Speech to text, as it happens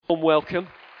warm welcome,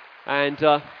 and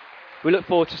we look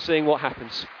forward to seeing what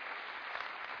happens.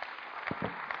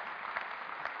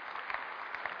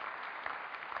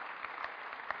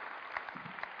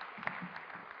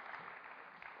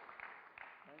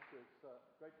 Thank you. It's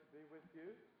great to be with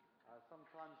you. Some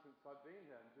time since I've been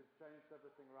here, and you've changed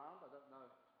everything around. I don't know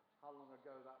how long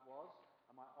ago that was.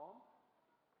 Am I on?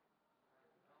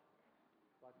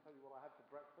 Did I tell you what I had for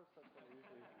breakfast? That's what I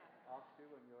usually ask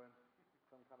you when you're in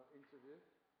some kind of interview.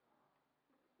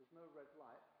 There's no red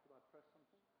light. Should I press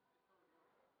something?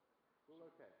 It's all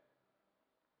okay.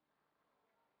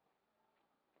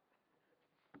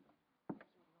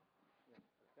 Yeah,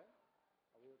 okay.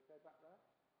 Are we okay back there?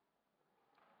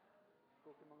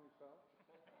 Talk among yourselves.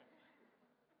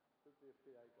 Should be a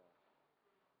PA guy.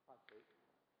 Hi, Pete.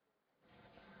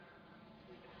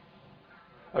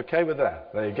 Okay, we're there.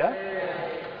 There you go.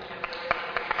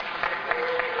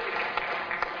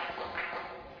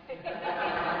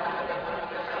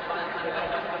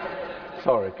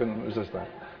 Sorry, couldn't resist that.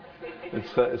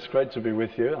 It's great to be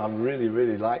with you. I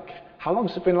really like. How long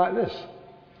has it been like this?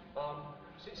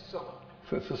 Since the summer.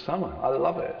 Since the summer. I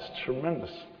love it. It's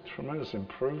tremendous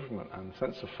improvement and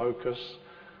sense of focus.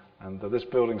 And this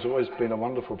building's always been a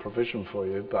wonderful provision for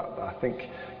you. But I think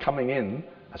coming in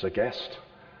as a guest,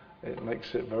 it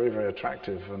makes it very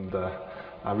attractive. And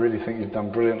I really think you've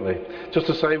done brilliantly. Just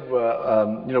to say,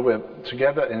 we're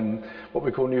together in what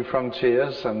we call New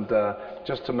Frontiers, and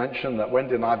just to mention that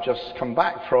Wendy and I have just come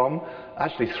back from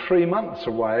actually 3 months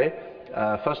away.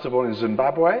 First of all in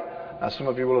Zimbabwe. Some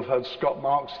of you will have heard Scott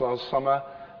Marks last summer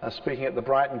speaking at the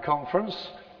Brighton conference.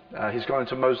 He's gone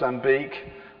into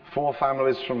Mozambique. 4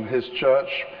 families from his church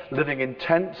living in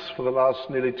tents for the last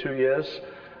nearly 2 years.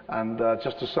 And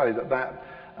just to say that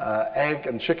egg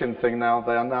and chicken thing now,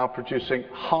 they are now producing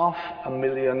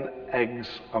 500,000 eggs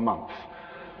a month.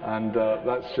 And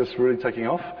that's just really taking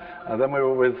off. Then we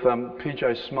were with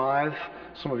PJ Smythe.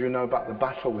 Some of you know about the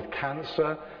battle with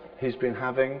cancer he's been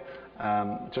having.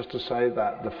 Just to say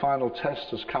that the final test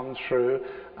has come through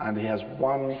and he has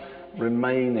 1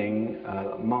 remaining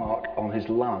mark on his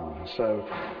lung. So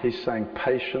he's saying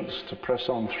patience to press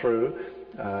on through.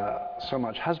 So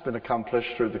much has been accomplished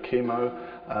through the chemo,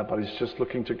 but he's just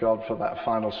looking to God for that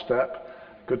final step.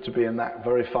 Good to be in that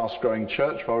very fast-growing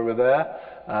church while we were there.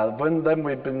 Then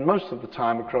we've been most of the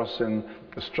time across in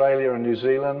Australia and New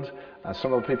Zealand.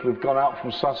 Some of the people who've gone out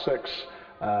from Sussex,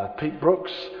 Pete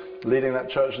Brooks, leading that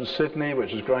church in Sydney,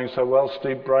 which is growing so well,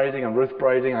 Steve Brading and Ruth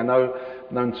Brading, I know,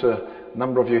 known to a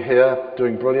number of you here,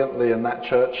 doing brilliantly in that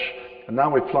church. And now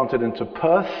we've planted into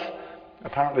Perth,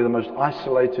 apparently the most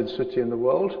isolated city in the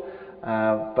world,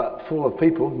 but full of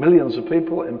people, millions of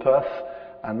people in Perth,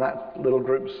 and that little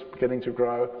group's beginning to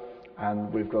grow.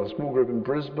 And we've got a small group in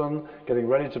Brisbane, getting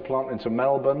ready to plant into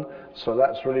Melbourne, so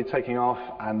that's really taking off.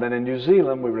 And then in New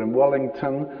Zealand, we were in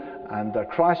Wellington and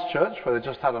Christchurch, where they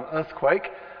just had an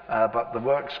earthquake, but the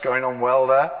work's going on well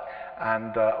there,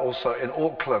 and also in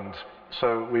Auckland.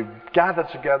 So we've gathered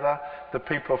together the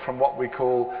people from what we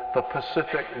call the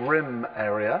Pacific Rim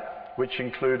area, which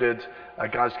included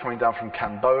guys coming down from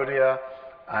Cambodia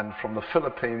and from the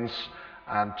Philippines,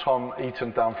 and Tom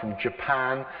Eaton down from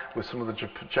Japan with some of the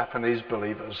Japanese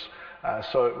believers.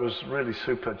 So it was really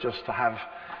super just to have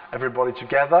everybody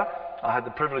together. I had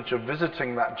the privilege of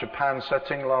visiting that Japan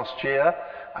setting last year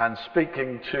and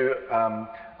speaking to,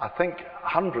 I think,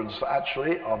 hundreds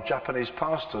actually of Japanese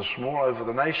pastors from all over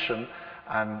the nation.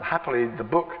 And happily, the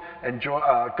book,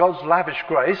 God's Lavish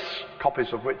Grace,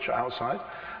 copies of which are outside,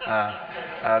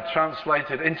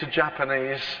 translated into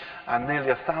Japanese, and nearly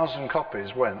 1,000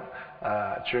 copies went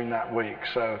during that week.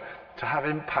 So to have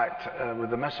impact with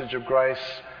the message of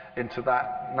grace into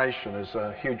that nation is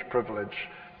a huge privilege.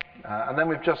 And then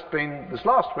we've just been, this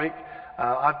last week,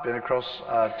 I've been across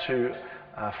to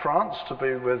France to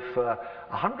be with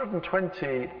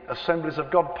 120 Assemblies of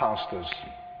God pastors.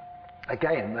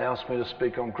 Again, they asked me to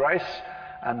speak on grace,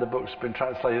 and the book's been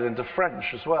translated into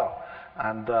French as well.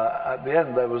 And at the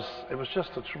end, it was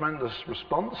just a tremendous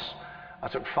response. I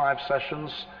took 5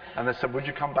 sessions, and they said, would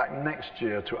you come back next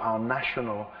year to our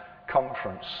national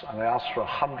conference? And they asked for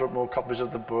 100 more copies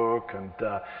of the book, and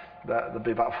there'll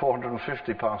be about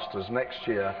 450 pastors next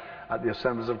year at the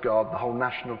Assemblies of God, the whole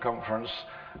national conference.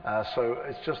 So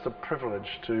it's just a privilege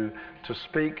to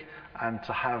speak and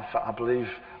to have, I believe,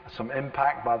 some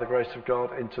impact by the grace of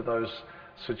God into those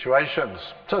situations.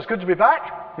 So it's good to be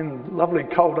back in lovely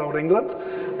cold old England,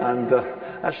 and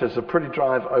actually it's a pretty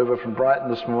drive over from Brighton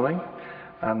this morning,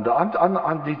 and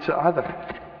I need to either,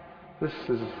 this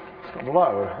is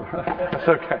low, that's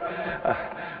okay.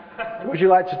 Would you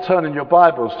like to turn in your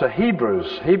Bibles to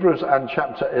Hebrews and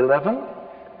chapter 11?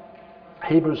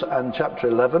 Hebrews and chapter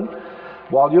 11.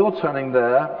 While you're turning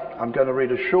there, I'm going to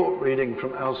read a short reading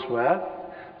from elsewhere.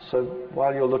 So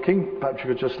while you're looking, perhaps you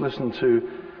could just listen to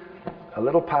a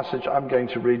little passage I'm going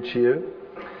to read to you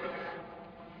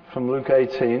from Luke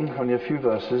 18, only a few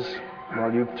verses,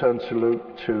 while you turn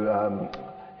to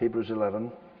Hebrews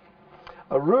 11.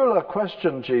 A ruler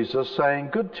questioned Jesus, saying,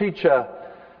 "Good teacher,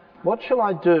 what shall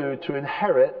I do to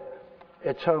inherit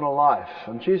eternal life?"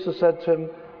 And Jesus said to him,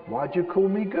 "Why do you call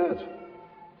me good?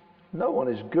 No one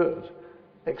is good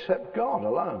except God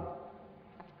alone.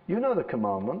 You know the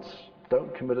commandments.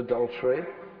 Don't commit adultery,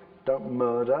 don't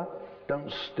murder,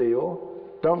 don't steal,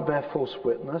 don't bear false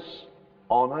witness,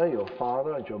 honor your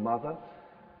father and your mother."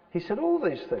 He said, "All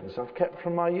these things I've kept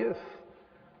from my youth."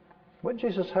 When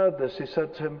Jesus heard this, he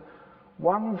said to him,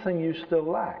 "One thing you still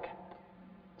lack.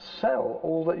 Sell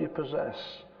all that you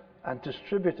possess and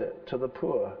distribute it to the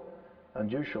poor,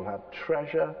 and you shall have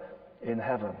treasure in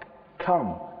heaven.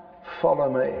 Come, follow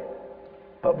me."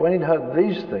 But when he'd heard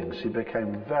these things, he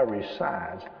became very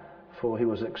sad, for he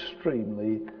was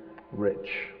extremely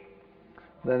rich.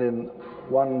 Then in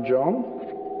 1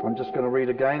 John, I'm just going to read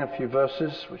again a few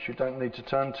verses, which you don't need to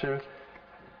turn to.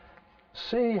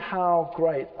 "See how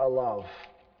great a love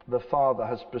the Father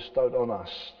has bestowed on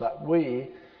us, that we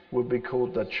would be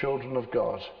called the children of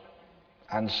God.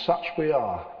 And such we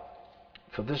are.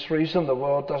 For this reason the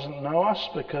world doesn't know us,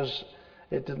 because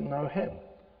it didn't know him.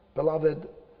 Beloved,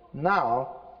 now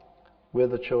we're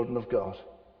the children of God.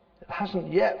 It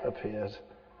hasn't yet appeared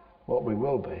what we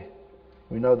will be.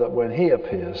 We know that when he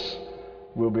appears,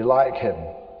 we'll be like him,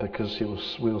 because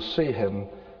we'll see him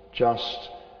just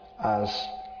as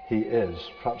he is."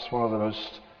 Perhaps one of the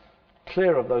most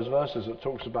clear of those verses that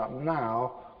talks about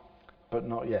now, but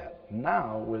not yet.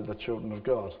 Now we're the children of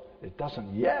God. It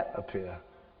doesn't yet appear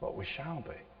what we shall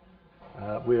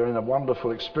be. We are in a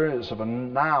wonderful experience of a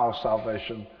now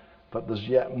salvation, but there's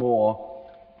yet more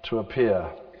to appear.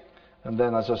 And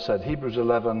then, as I said, Hebrews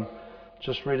 11,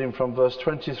 just reading from verse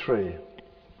 23.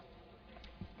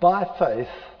 "By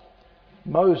faith,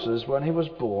 Moses, when he was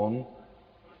born,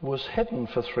 was hidden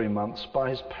for 3 months by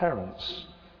his parents,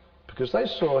 because they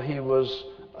saw he was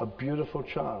a beautiful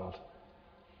child,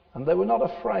 and they were not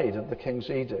afraid of the king's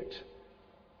edict.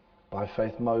 By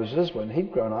faith, Moses, when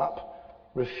he'd grown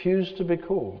up, refused to be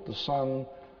called the son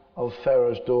of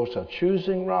Pharaoh's daughter,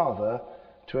 choosing rather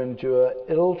to endure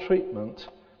ill treatment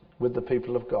with the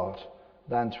people of God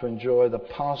than to enjoy the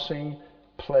passing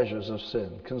pleasures of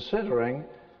sin, considering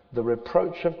the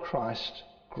reproach of Christ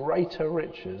greater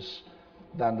riches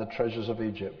than the treasures of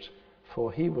Egypt,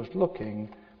 for he was looking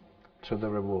to the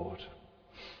reward."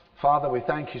 Father, we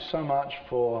thank you so much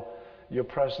for your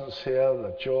presence here,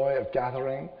 the joy of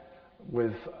gathering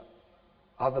with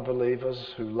other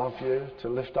believers who love you, to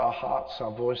lift our hearts,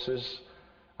 our voices,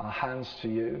 our hands to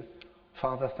you.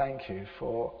 Father, thank you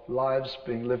for lives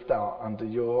being lived out under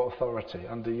your authority,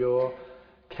 under your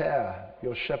care,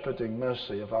 your shepherding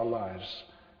mercy of our lives.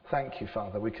 Thank you,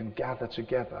 Father, we can gather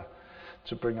together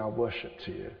to bring our worship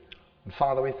to you. And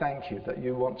Father, we thank you that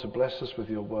you want to bless us with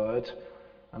your word.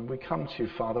 And we come to you,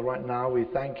 Father, right now. We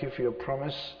thank you for your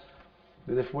promise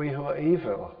that if we who are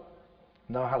evil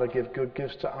know how to give good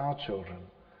gifts to our children,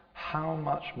 how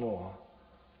much more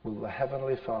will the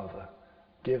Heavenly Father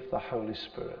give the Holy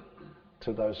Spirit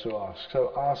to those who ask?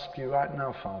 So ask you right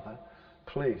now, Father,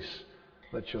 please,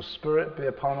 let your Spirit be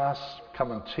upon us.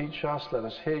 Come and teach us. Let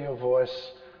us hear your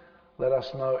voice. Let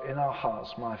us know in our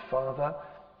hearts, my Father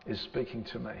is speaking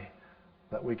to me,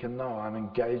 that we can know I'm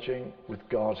engaging with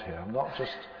God here. I'm not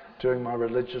just doing my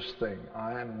religious thing.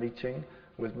 I am meeting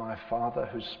with my Father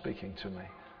who's speaking to me.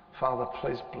 Father,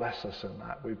 please bless us in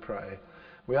that, we pray.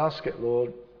 We ask it,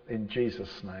 Lord, in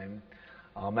Jesus' name.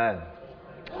 Amen.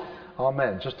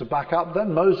 Amen. Just to back up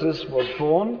then, Moses was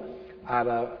born at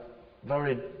a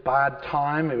very bad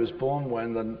time. He was born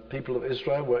when the people of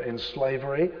Israel were in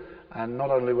slavery. And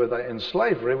not only were they in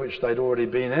slavery, which they'd already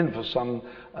been in for some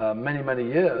many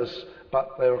years,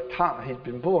 but he'd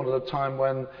been born at a time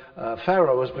when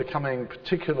Pharaoh was becoming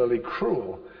particularly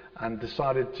cruel and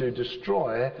decided to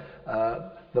destroy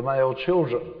the male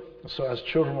children. So as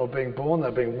children were being born,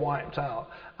 they're being wiped out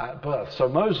at birth. So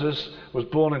Moses was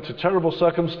born into terrible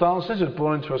circumstances. He was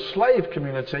born into a slave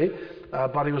community,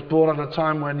 but he was born at a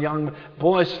time when young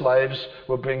boy slaves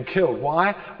were being killed.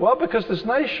 Why? Well, because this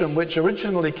nation, which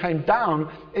originally came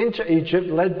down into Egypt,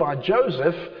 led by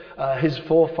Joseph, his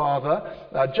forefather,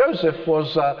 Joseph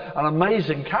was an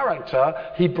amazing character.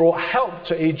 He brought help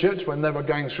to Egypt when they were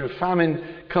going through famine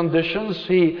conditions.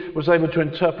 He was able to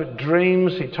interpret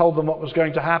dreams. He told them what was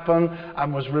going to happen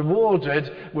and was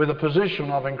rewarded with a position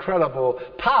of incredible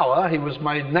power. He was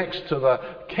made next to the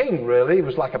king, really. He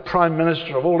was like a prime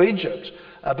minister of all Egypt.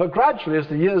 But gradually, as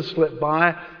the years slipped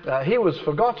by, he was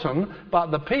forgotten,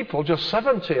 but the people, just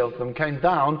 70 of them came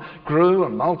down, grew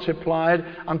and multiplied,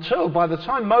 until by the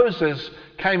time Moses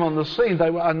came on the scene, they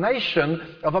were a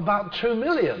nation of about 2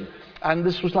 million. And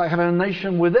this was like having a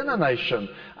nation within a nation.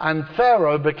 And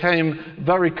Pharaoh became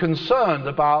very concerned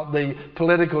about the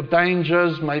political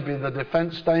dangers, maybe the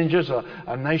defense dangers,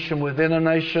 a nation within a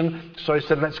nation. So he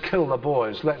said, let's kill the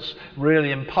boys. Let's really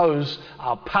impose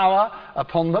our power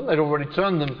upon them. They'd already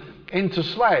turned them into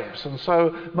slaves. And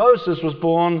so Moses was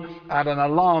born at an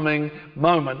alarming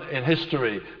moment in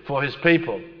history for his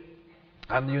people.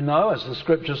 And you know, as the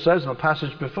scripture says in the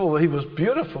passage before, he was a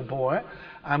beautiful boy.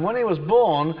 And when he was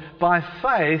born, by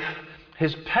faith,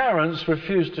 his parents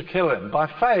refused to kill him. By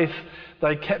faith,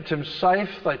 they kept him safe,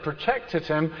 they protected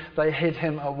him, they hid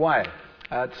him away.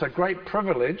 It's a great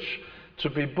privilege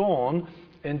to be born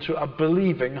into a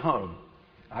believing home.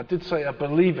 I did say a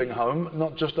believing home,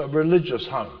 not just a religious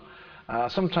home.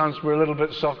 Sometimes we're a little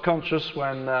bit self-conscious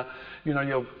when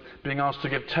you're being asked to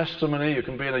give testimony. You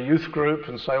can be in a youth group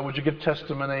and say, would you give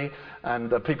testimony?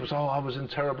 And people say, I was in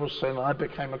terrible sin, I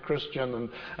became a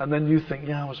Christian. And then you think,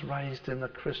 I was raised in a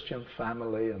Christian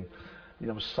family and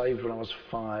I was saved when I was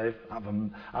 5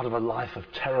 out of a life of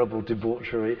terrible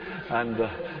debauchery. And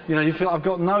you feel, I've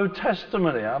got no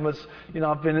testimony.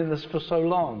 I've been in this for so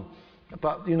long.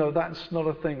 But that's not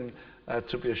a thing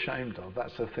to be ashamed of.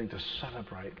 That's a thing to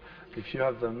celebrate. If you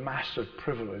have the massive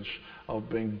privilege of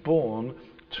being born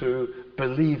to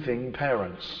believing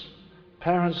parents.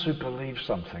 Parents who believe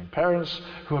something. Parents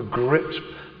who are gripped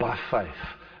by faith.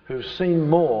 Who've seen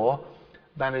more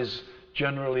than is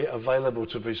generally available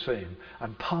to be seen.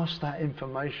 And pass that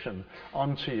information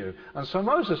on to you. And so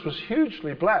Moses was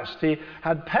hugely blessed. He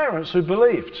had parents who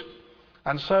believed.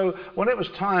 And so when it was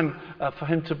time for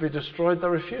him to be destroyed, they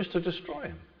refused to destroy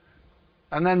him.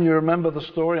 And then you remember the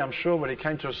story, I'm sure, when he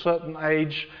came to a certain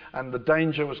age and the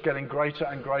danger was getting greater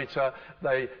and greater,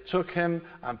 they took him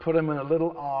and put him in a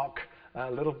little ark, a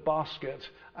little basket,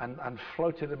 and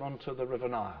floated him onto the River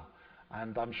Nile.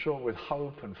 And I'm sure with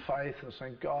hope and faith and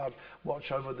saying, God,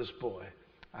 watch over this boy.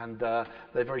 And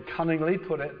they very cunningly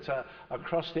put it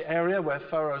across the area where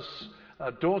Pharaoh's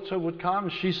daughter would come.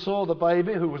 She saw the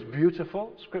baby, who was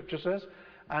beautiful, Scripture says,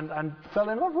 and fell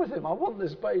in love with him. I want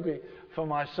this baby for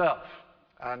myself.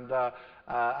 And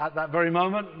at that very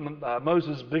moment,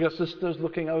 Moses' bigger sister's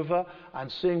looking over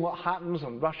and seeing what happens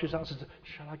and rushes out and says,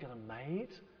 shall I get a maid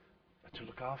to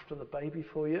look after the baby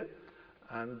for you?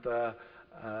 And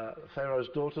Pharaoh's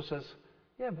daughter says,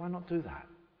 yeah, why not do that?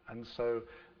 And so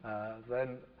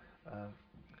then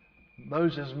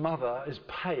Moses' mother is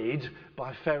paid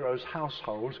by Pharaoh's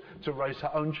household to raise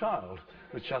her own child,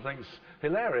 which I think is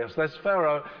hilarious. There's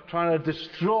Pharaoh trying to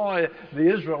destroy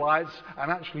the Israelites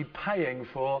and actually paying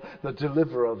for the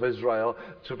deliverer of Israel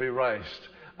to be raised.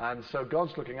 And so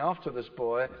God's looking after this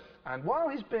boy, and while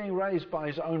he's being raised by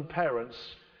his own parents,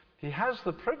 he has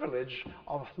the privilege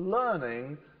of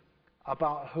learning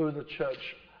about who the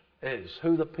church is,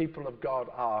 who the people of God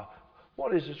are.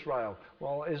 What is Israel?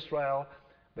 Well, Israel,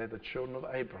 they're the children of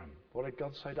Abraham. What did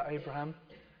God say to Abraham?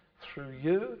 Through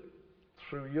you,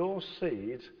 through your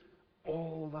seed,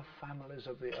 all the families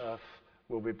of the earth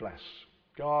will be blessed.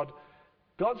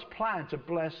 God's plan to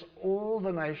bless all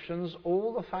the nations,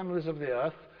 all the families of the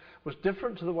earth, was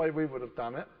different to the way we would have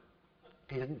done it.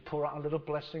 He didn't pour out a little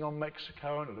blessing on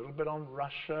Mexico and a little bit on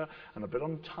Russia and a bit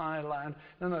on Thailand.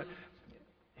 No.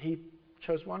 He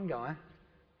chose one guy.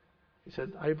 He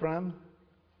said, Abraham,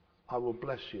 I will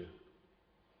bless you.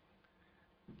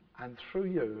 And through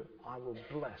you, I will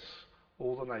bless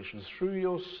all the nations. Through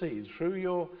your seed, through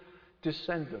your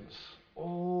descendants,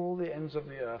 all the ends of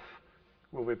the earth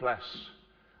will be blessed.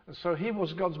 And so he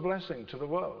was God's blessing to the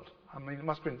world. I mean, it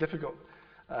must have been difficult.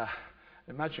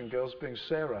 Imagine girls being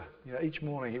Sarah. Each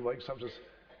morning he wakes up and says,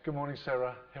 good morning,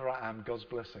 Sarah. Here I am, God's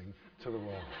blessing to the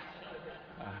world.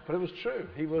 But it was true.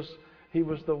 He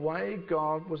was the way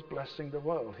God was blessing the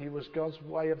world. He was God's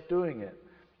way of doing it.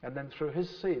 And then through his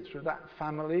seed, through that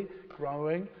family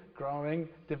growing,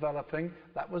 developing,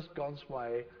 that was God's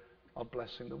way of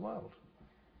blessing the world.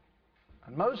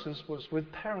 And Moses was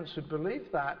with parents who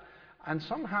believed that and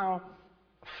somehow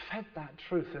fed that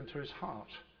truth into his heart.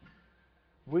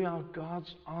 We are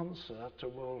God's answer to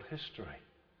world history.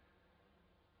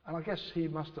 And I guess he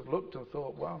must have looked and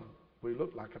thought, well, we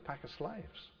look like a pack of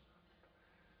slaves.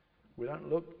 We don't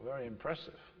look very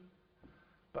impressive.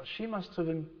 But she must have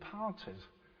imparted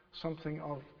something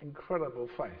of incredible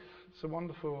faith. It's a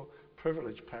wonderful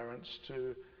privilege, parents,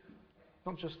 to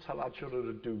not just tell our children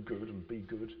to do good and be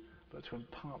good, but to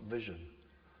impart vision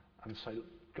and say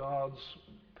God's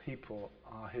people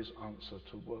are his answer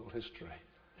to world history.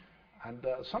 And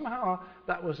somehow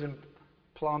that was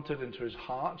implanted into his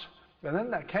heart. And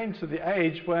then that came to the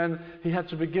age when he had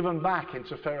to be given back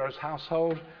into Pharaoh's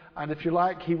household. And if you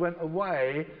like, he went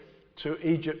away to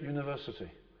Egypt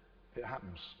University. It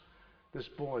happens. This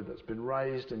boy that's been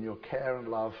raised in your care and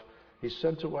love, he's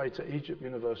sent away to Egypt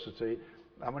University.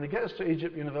 And when he gets to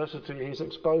Egypt University, he's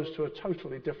exposed to a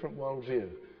totally different worldview.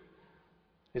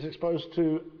 He's exposed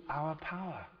to our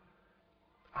power,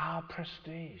 our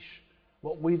prestige,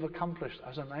 what we've accomplished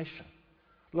as a nation.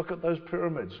 Look at those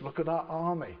pyramids. Look at our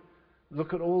army.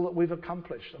 Look at all that we've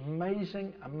accomplished.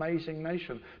 Amazing, amazing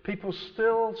nation. People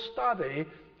still study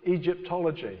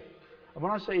Egyptology. And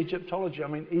when I say Egyptology, I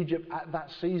mean Egypt at that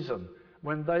season,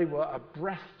 when they were a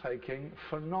breathtaking,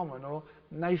 phenomenal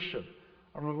nation.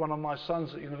 I remember one of my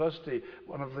sons at university,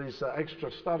 one of these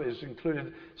extra studies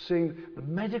included seeing the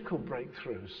medical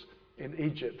breakthroughs in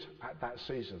Egypt at that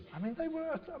season. I mean, they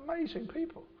were amazing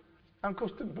people. And of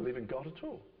course, didn't believe in God at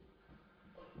all.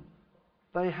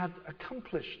 They had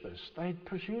accomplished this. They had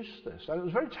produced this. And it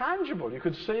was very tangible. You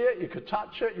could see it, you could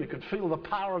touch it, you could feel the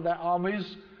power of their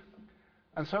armies.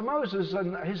 And so Moses,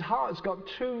 and his heart's got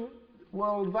two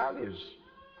world values.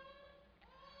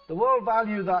 The world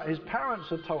value that his parents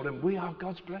had told him, we are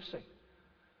God's blessing.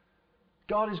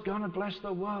 God is going to bless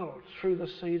the world through the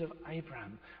seed of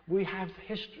Abraham. We have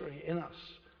history in us.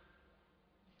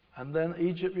 And then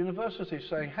Egypt University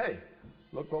saying, hey,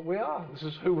 look what we are. This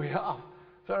is who we are.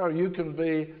 Pharaoh, you can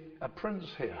be a prince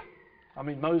here. I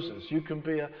mean, Moses, you can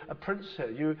be a prince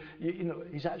here. You know,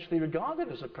 he's actually regarded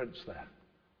as a prince there.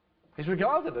 He's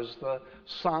regarded as the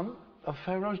son of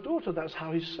Pharaoh's daughter. That's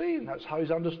how he's seen. That's how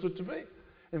he's understood to be.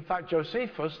 In fact,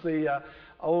 Josephus, the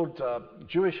old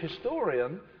Jewish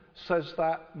historian, says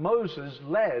that Moses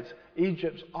led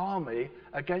Egypt's army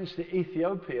against the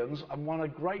Ethiopians and won a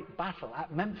great battle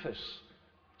at Memphis.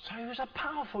 So he was a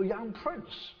powerful young prince.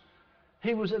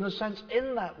 He was, in a sense,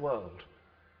 in that world.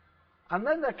 And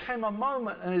then there came a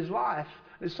moment in his life,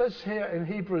 it says here in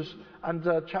Hebrews and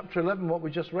chapter 11, what we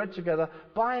just read together,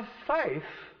 by faith,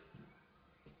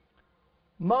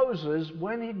 Moses,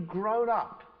 when he'd grown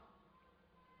up,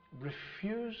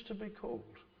 refused to be called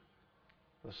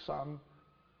the son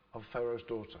of Pharaoh's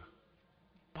daughter.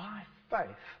 By faith,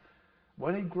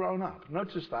 when he'd grown up.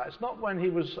 Notice that. It's not when he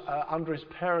was under his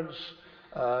parents'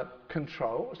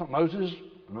 control. It's not Moses.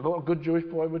 Remember what a good Jewish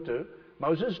boy would do.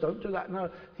 Moses, don't do that. No,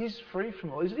 he's free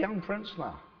from all. He's a young prince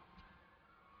now.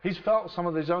 He's felt some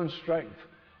of his own strength.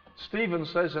 Stephen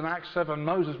says in Acts 7,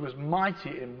 Moses was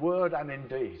mighty in word and in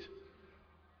deed.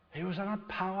 He was a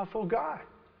powerful guy.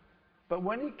 But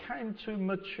when he came to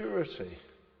maturity,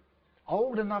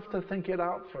 old enough to think it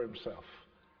out for himself,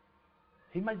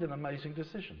 he made an amazing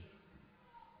decision.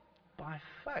 By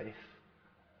faith,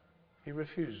 he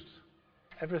refused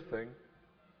everything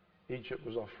Egypt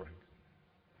was offering.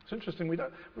 It's interesting, we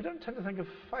don't tend to think of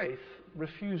faith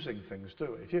refusing things,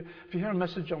 do we? If you hear a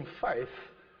message on faith,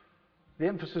 the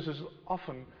emphasis is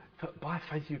often that by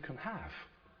faith you can have.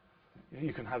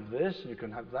 You can have this, you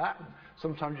can have that.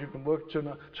 Sometimes you can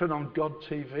turn on God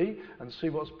TV and see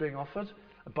what's being offered.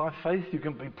 By faith you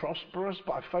can be prosperous.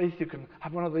 By faith you can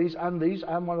have one of these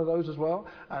and one of those as well.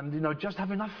 And just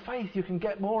have enough faith you can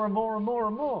get more and more and more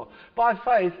and more. By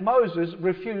faith Moses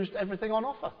refused everything on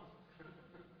offer.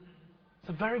 It's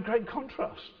a very great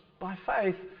contrast. By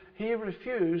faith he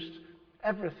refused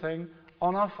everything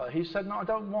on offer. He said, no, I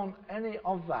don't want any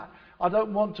of that. I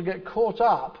don't want to get caught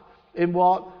up in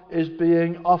what is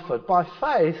being offered. By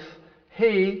faith,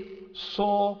 he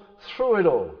saw through it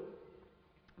all.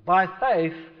 By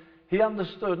faith, he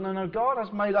understood, no, God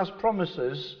has made us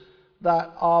promises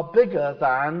that are bigger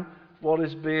than what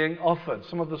is being offered.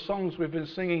 Some of the songs we've been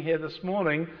singing here this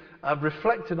morning have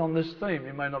reflected on this theme.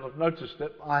 You may not have noticed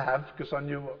it. I have, because I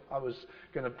knew what I was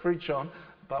going to preach on.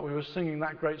 But we were singing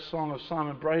that great song of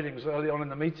Simon Brading's early on in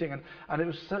the meeting, and it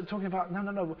was talking about,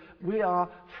 no, we are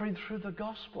freed through the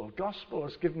gospel. Gospel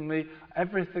has given me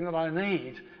everything that I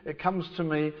need. It comes to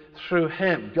me through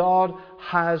him. God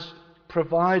has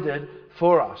provided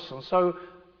for us. And so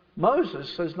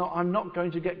Moses says, no, I'm not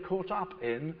going to get caught up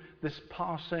in this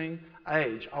passing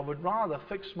age. I would rather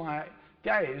fix my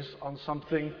gaze on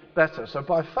something better. So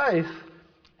by faith,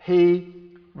 he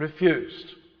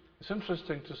refused. It's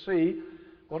interesting to see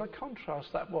what a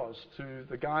contrast that was to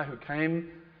the guy who came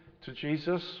to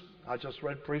Jesus. I just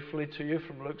read briefly to you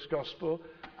from Luke's Gospel,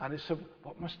 and he said,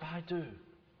 what must I do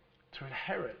to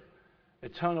inherit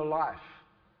eternal life?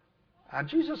 And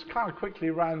Jesus kind of quickly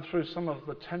ran through some of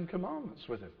the 10 Commandments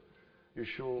with him. You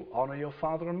shall honour your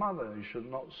father and mother. You should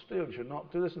not steal. You should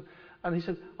not do this. And he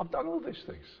said, I've done all these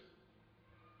things.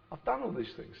 I've done all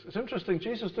these things. It's interesting,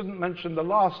 Jesus didn't mention the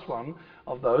last one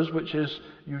of those, which is,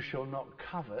 you shall not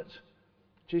covet.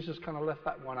 Jesus kind of left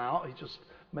that one out. He just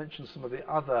mentioned some of the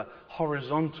other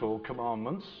horizontal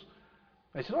commandments.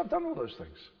 He said, I've done all those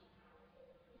things.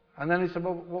 And then he said,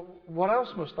 well, what else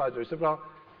must I do? He said, well,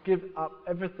 give up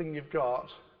everything you've got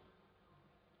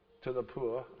to the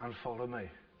poor and follow me.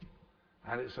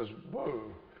 And it says, whoa,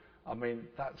 I mean,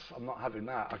 I'm not having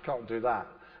that. I can't do that.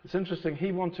 It's interesting,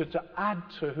 he wanted to add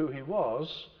to who he was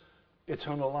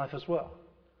eternal life as well.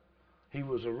 He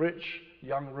was a rich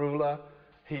young ruler.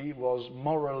 He was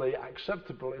morally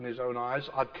acceptable in his own eyes.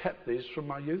 I've kept these from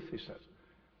my youth, he said.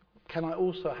 Can I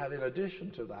also have, in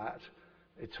addition to that,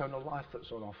 eternal life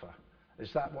that's on offer?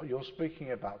 Is that what you're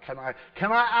speaking about? Can I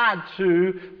add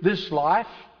to this life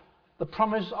the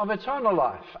promise of eternal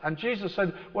life? And Jesus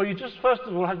said, well, you just first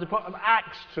of all have to put an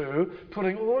axe to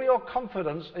putting all your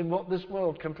confidence in what this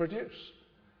world can produce.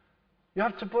 You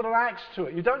have to put an axe to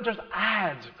it. You don't just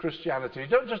add Christianity. You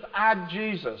don't just add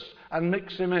Jesus and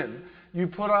mix him in. You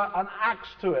put an axe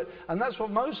to it. And that's what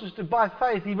Moses did by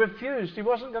faith. He refused. He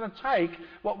wasn't going to take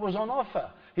what was on offer.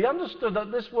 He understood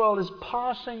that this world is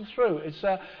passing through.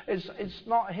 It's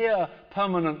not here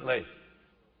permanently.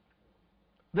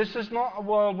 This is not a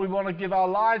world we want to give our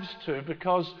lives to,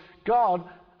 because God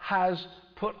has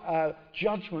put a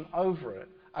judgment over it.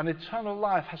 And eternal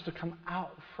life has to come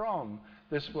out from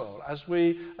this world. As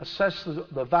we assess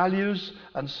the values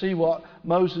and see what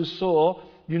Moses saw,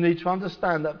 you need to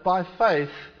understand that by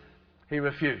faith, he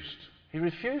refused. He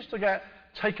refused to get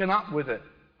taken up with it.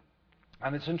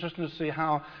 And it's interesting to see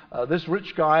how this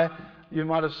rich guy, you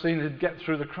might have seen him get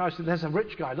through the crowd. There's a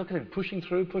rich guy, look at him, pushing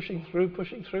through.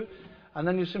 And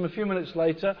then you see him a few minutes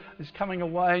later, he's coming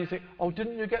away, and you think, oh,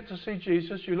 didn't you get to see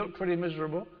Jesus? You look pretty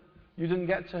miserable. You didn't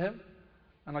get to him?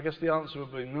 And I guess the answer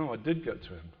would be, no, I did get to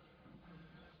him.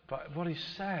 But what he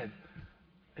said,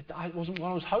 it wasn't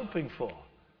what I was hoping for.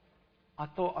 I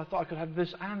thought I could have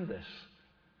this and this.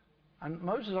 And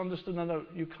Moses understood, no,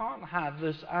 you can't have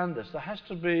this and this. There has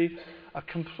to be a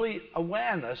complete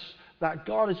awareness that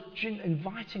God is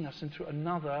inviting us into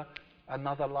another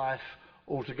life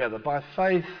altogether. By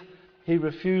faith, he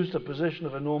refused a position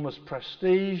of enormous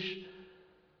prestige,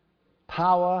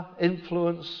 power,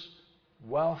 influence,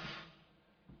 wealth,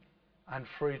 and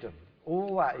freedom.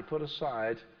 All that he put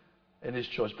aside in his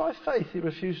choice. By faith, he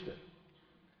refused it.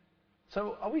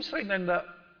 So are we saying then that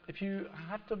if you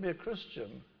have to be a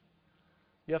Christian,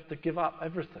 you have to give up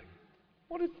everything?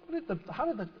 How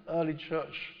did the early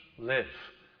church live?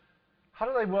 How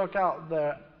do they work out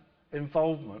their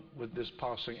involvement with this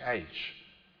passing age?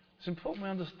 It's important we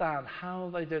understand how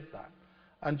they did that.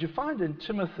 And you find in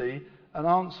Timothy an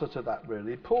answer to that,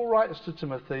 really. Paul writes to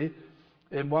Timothy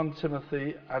in 1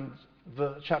 Timothy and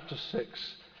chapter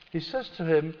 6. He says to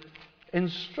him,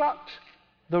 instruct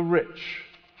the rich.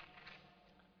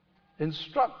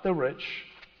 Instruct the rich.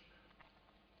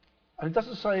 And it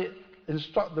doesn't say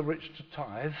instruct the rich to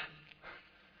tithe,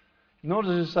 nor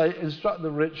does it say instruct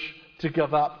the rich to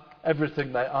give up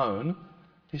everything they own.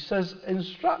 He says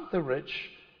instruct the rich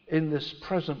in this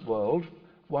present world,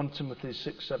 1 Timothy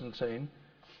 6:17,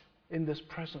 in this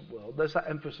present world. There's that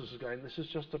emphasis again, this is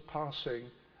just a passing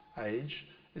age.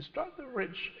 Instruct the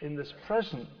rich in this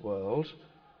present world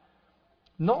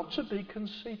not to be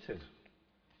conceited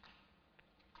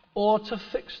or to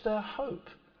fix their hope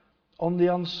on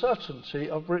the uncertainty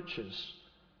of riches,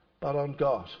 but on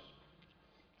God,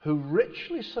 who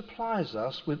richly supplies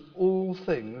us with all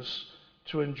things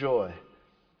to enjoy.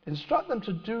 Instruct them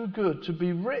to do good, to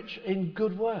be rich in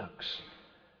good works,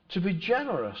 to be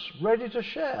generous, ready to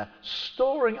share,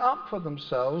 storing up for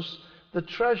themselves the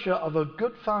treasure of a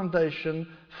good foundation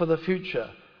for the future,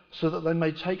 so that they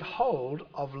may take hold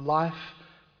of life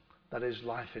that is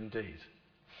life indeed.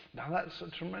 Now that's a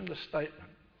tremendous statement.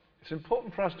 It's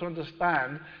important for us to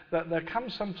understand that there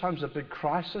comes sometimes a big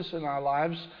crisis in our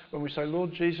lives when we say,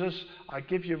 Lord Jesus, I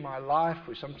give you my life.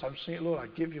 We sometimes sing it, Lord, I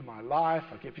give you my life,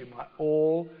 I give you my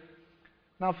all.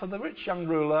 Now for the rich young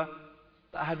ruler,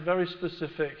 that had very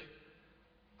specific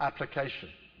application.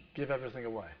 Give everything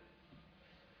away.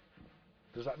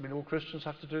 Does that mean all Christians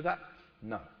have to do that?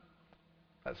 No.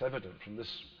 That's evident from this.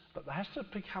 But there has to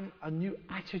become a new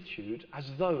attitude as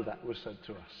though that was said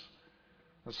to us.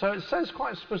 And so it says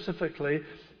quite specifically,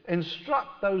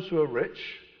 instruct those who are rich.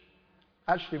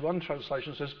 Actually, one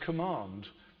translation says command.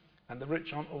 And the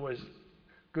rich aren't always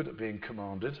good at being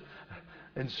commanded.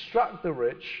 Instruct the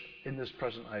rich in this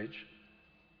present age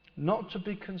not to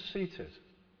be conceited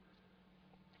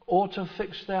or to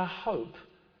fix their hope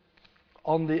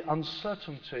on the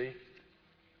uncertainty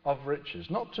of riches,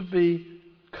 not to be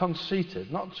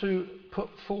conceited, not to put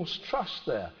false trust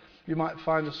there. You might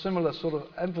find a similar sort of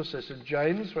emphasis in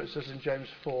James, where it says in James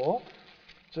 4,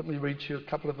 let me read to you a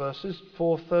couple of verses,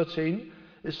 4:13,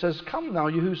 it says, "Come now,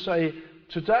 you who say,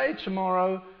 today,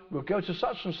 tomorrow, we'll go to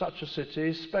such and such a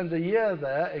city, spend a year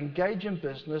there, engage in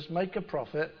business, make a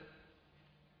profit."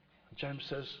 And James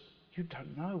says, you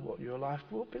don't know what your life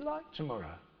will be like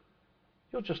tomorrow.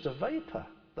 You're just a vapor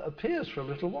that appears for a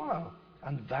little while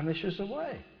and vanishes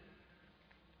away.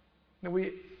 Now,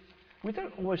 we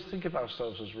don't always think of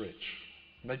ourselves as rich.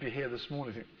 Maybe here this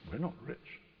morning you think, we're not rich.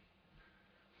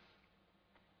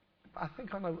 But I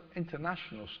think on an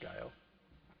international scale,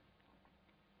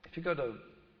 if you go to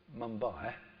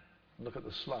Mumbai and look at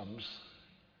the slums,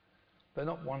 they're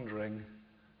not wondering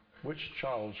which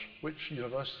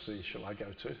university shall I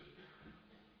go to?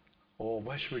 Or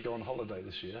where should we go on holiday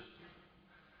this year?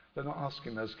 They're not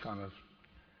asking those kind of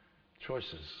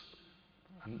choices.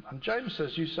 And James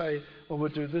says, you say, well, we'll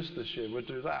do this year, we'll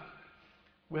do that.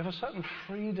 We have a certain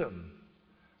freedom,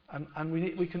 and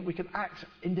we can act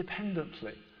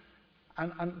independently.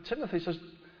 And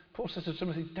Paul says to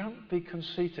Timothy, don't be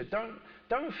conceited.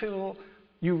 Don't feel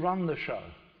you run the show.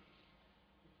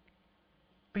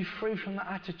 Be free from that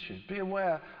attitude. Be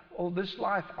aware, this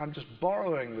life, I'm just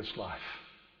borrowing this life.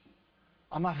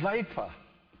 I'm a vapor.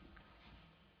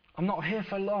 I'm not here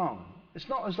for long. It's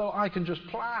not as though I can just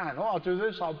plan. I'll do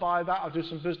this, I'll buy that, I'll do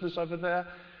some business over there.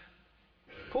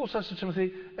 Paul says to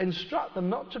Timothy, instruct them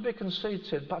not to be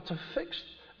conceited, but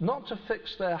not to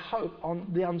fix their hope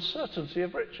on the uncertainty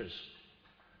of riches.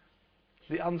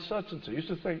 The uncertainty. I used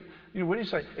to think, when you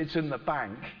say it's in the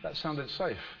bank, that sounded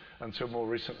safe until more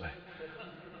recently.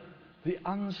 The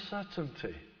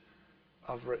uncertainty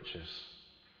of riches.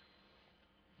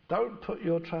 Don't put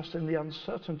your trust in the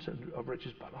uncertainty of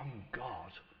riches, but on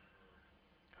God,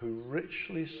 who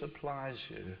richly supplies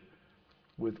you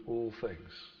with all things.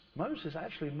 Moses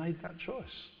actually made that choice.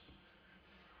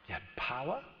 He had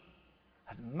power,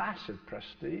 had massive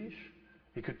prestige.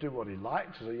 He could do what he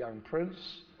liked as a young prince,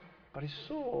 but he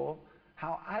saw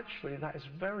how actually that is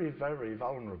very, very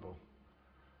vulnerable.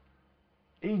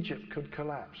 Egypt could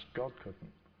collapse, God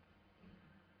couldn't.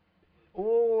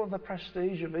 All the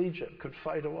prestige of Egypt could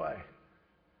fade away.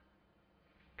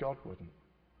 God wouldn't.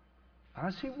 And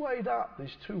as he weighed up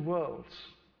these two worlds,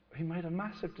 he made a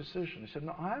massive decision. He said,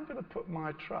 no, I'm going to put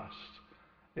my trust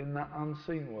in that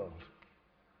unseen world.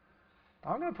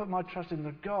 I'm going to put my trust in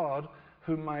the God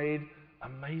who made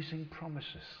amazing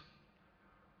promises.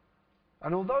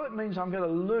 And although it means I'm going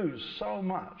to lose so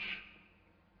much,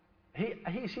 he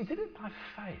did it by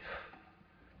faith.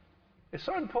 It's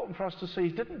so important for us to see he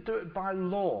didn't do it by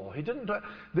law. He didn't do it,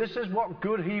 this is what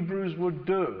good Hebrews would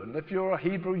do. And if you're a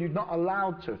Hebrew, you're not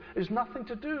allowed to. It's nothing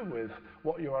to do with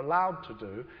what you're allowed to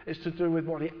do. It's to do with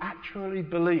what he actually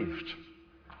believed.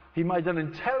 He made an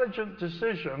intelligent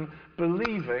decision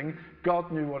believing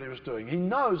God knew what he was doing.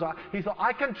 He thought,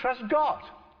 I can trust God.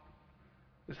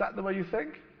 Is that the way you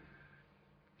think?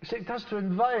 You see, it has to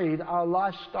invade our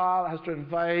lifestyle, it has to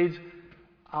invade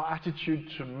our attitude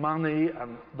to money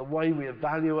and the way we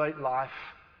evaluate life,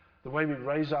 the way we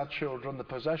raise our children, the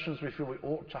possessions we feel we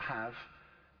ought to have.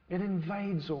 It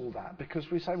invades all that because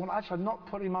we say, well, actually, I'm not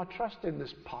putting my trust in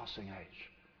this passing age.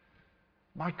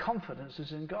 My confidence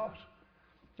is in God.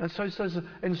 And so he says,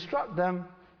 instruct them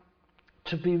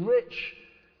to be rich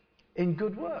in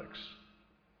good works,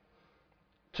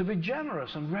 to be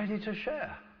generous and ready to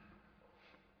share.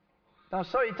 Now,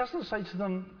 so it doesn't say to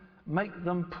them, make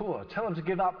them poor. Tell them to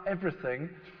give up everything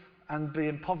and be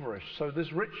impoverished. So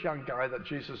this rich young guy that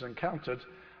Jesus encountered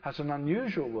has an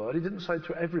unusual word. He didn't say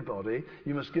to everybody,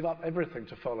 you must give up everything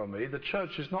to follow me. The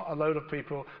church is not a load of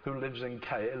people who live in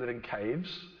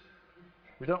caves.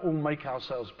 We don't all make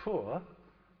ourselves poor.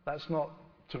 That's not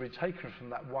to be taken from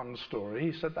that one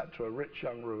story. He said that to a rich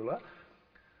young ruler.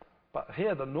 But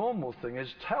here the normal thing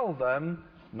is tell them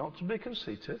not to be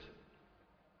conceited.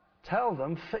 Tell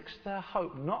them fix their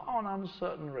hope not on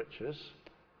uncertain riches,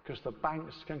 because the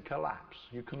banks can collapse.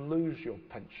 You can lose your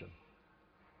pension.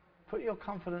 Put your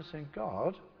confidence in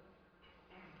God,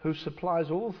 who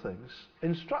supplies all things.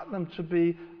 Instruct them to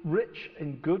be rich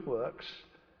in good works,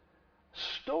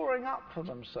 storing up for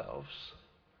themselves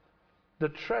the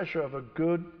treasure of a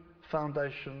good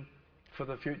foundation for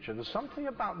the future. There's something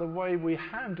about the way we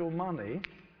handle money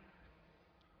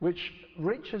which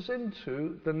reaches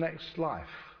into the next life.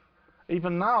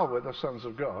 Even now, we're the sons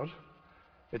of God.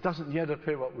 It doesn't yet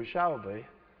appear what we shall be.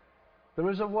 There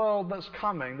is a world that's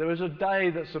coming. There is a day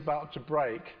that's about to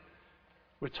break.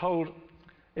 We're told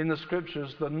in the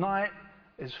scriptures, the night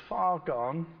is far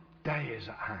gone day is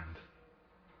at hand.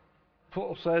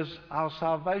 Paul says our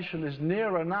salvation is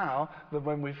nearer now than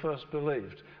when we first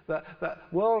believed. That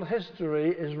world history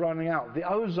is running out. The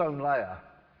ozone layer.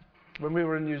 When we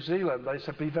were in New Zealand, they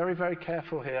said, be very, very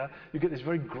careful here. You get these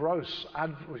very gross,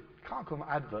 we can't call them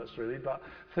adverts really, but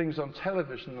things on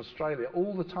television in Australia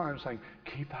all the time saying,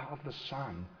 keep out of the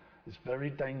sun. It's very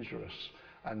dangerous.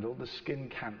 And all the skin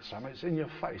cancer. I mean, it's in your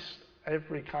face,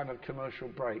 every kind of commercial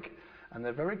break. And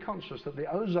they're very conscious that the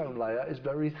ozone layer is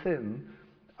very thin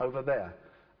over there.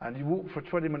 And you walk for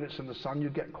 20 minutes in the sun, you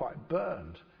get quite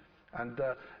burned. And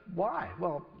why?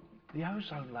 Well, the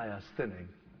ozone layer is thinning.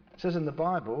 It says in the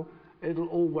Bible, it'll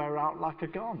all wear out like a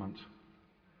garment.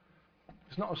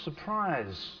 It's not a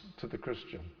surprise to the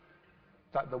Christian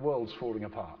that the world's falling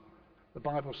apart. The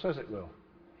Bible says it will.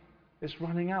 It's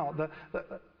running out.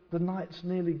 The night's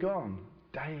nearly gone.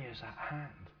 Day is at hand.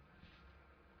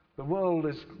 The world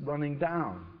is running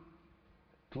down.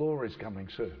 Glory's coming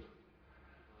soon.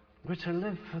 We're to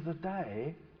live for the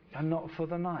day and not for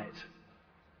the night.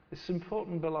 It's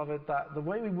important, beloved, that the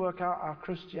way we work out our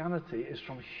Christianity is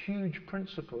from huge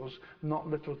principles, not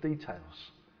little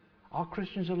details. Are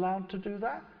Christians allowed to do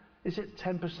that? Is it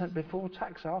 10% before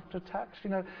tax, after tax?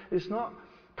 You know, it's not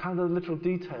kind of the little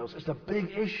details. It's a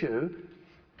big issue.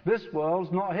 This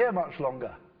world's not here much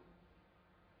longer.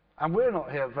 And we're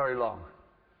not here very long.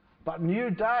 But new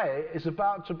day is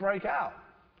about to break out.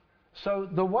 So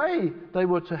the way they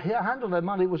were to handle their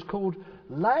money was called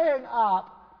laying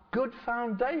up good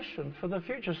foundation for the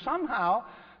future. Somehow,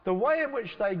 the way in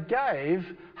which they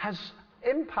gave has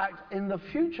impact in the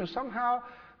future. Somehow,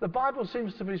 the Bible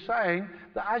seems to be saying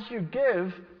that as you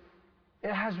give,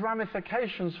 it has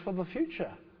ramifications for the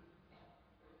future.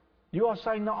 You are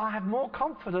saying, no, I have more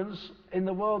confidence in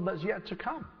the world that's yet to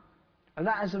come. And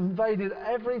that has invaded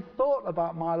every thought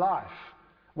about my life,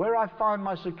 where I find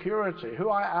my security, who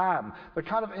I am, the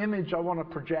kind of image I want to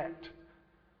project.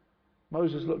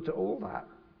 Moses looked at all that.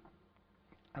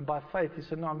 And by faith, he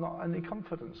said, no, I've not any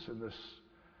confidence in this.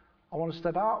 I want to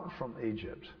step out from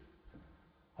Egypt.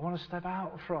 I want to step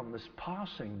out from this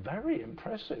passing, very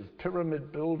impressive,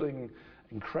 pyramid building,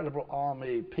 incredible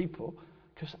army people,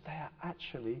 because they are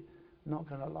actually not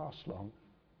going to last long.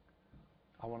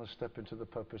 I want to step into the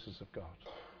purposes of God.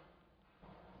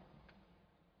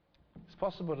 It's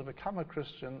possible to become a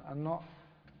Christian and not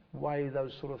weigh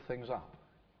those sort of things up.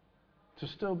 To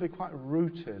still be quite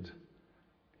rooted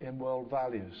in world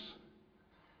values.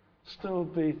 Still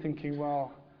be thinking,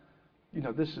 well, you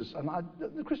know, this is... And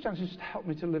the Christianity just helped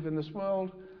me to live in this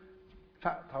world. In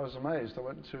fact, I was amazed. I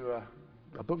went to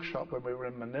a bookshop when we were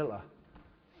in Manila.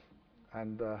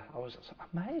 And I was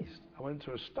amazed. I went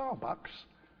to a Starbucks.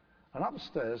 And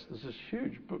upstairs, there's this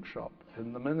huge bookshop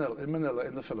in Manila,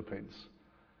 in the Philippines.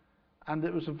 And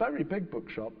it was a very big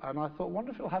bookshop, and I thought,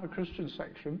 wonder if it'll have a Christian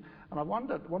section. And I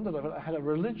wondered if it had a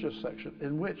religious section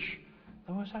in which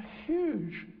there was a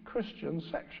huge Christian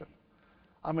section.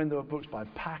 I mean, there were books by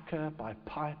Packer, by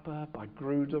Piper, by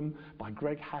Grudem, by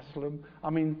Greg Haslam.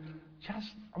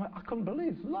 I couldn't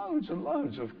believe loads and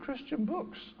loads of Christian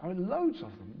books. I mean, loads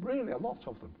of them, really a lot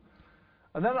of them.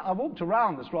 And then I walked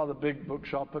around this rather big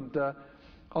bookshop, and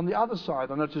on the other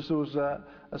side, I noticed there was a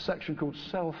section called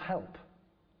Self-Help.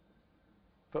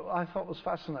 But what I thought was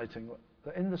fascinating,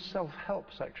 that in the self-help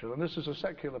section, and this is a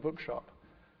secular bookshop,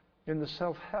 in the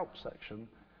self-help section,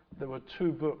 there were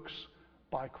 2 books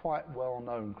by quite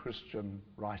well-known Christian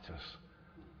writers.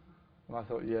 And I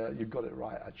thought, yeah, you got it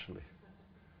right, actually.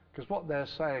 Because what they're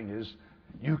saying is,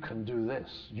 you can do this.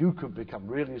 You could become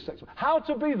really successful. How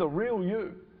to be the real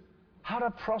you. How to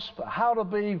prosper. How to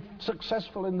be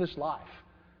successful in this life.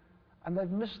 And they've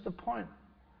missed the point.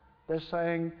 They're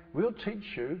saying, we'll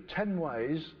teach you 10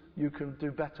 ways you can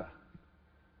do better.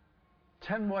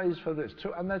 10 ways for this.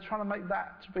 And they're trying to make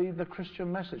that to be the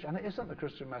Christian message. And it isn't the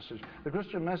Christian message. The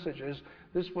Christian message is,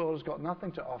 this world has got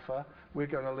nothing to offer. We're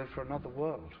going to live for another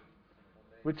world.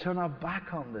 We turn our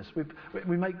back on this.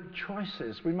 We make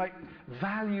choices. We make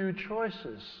value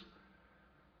choices.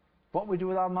 What we do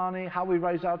with our money, how we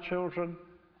raise our children,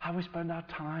 how we spend our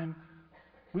time.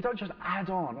 We don't just add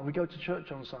on and we go to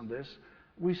church on Sundays.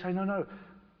 We say, no,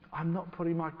 I'm not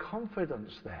putting my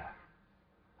confidence there.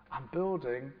 I'm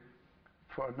building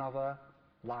for another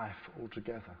life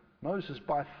altogether. Moses,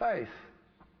 by faith,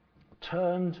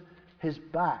 turned his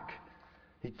back.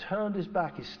 He turned his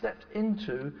back. He stepped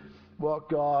into what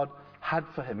God had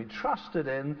for him. He trusted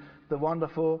in the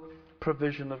wonderful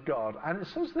provision of God. And it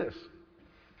says this,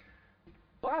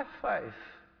 by faith,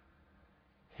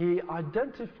 he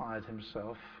identified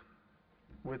himself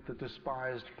with the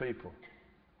despised people.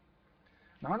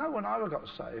 Now, I know when I got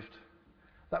saved,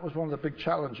 that was one of the big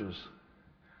challenges.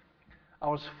 I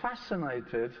was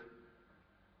fascinated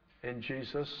in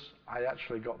Jesus. I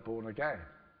actually got born again.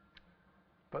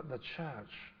 But the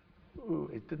church,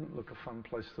 it didn't look a fun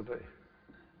place to be.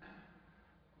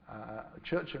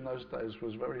 Church in those days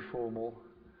was very formal.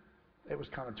 It was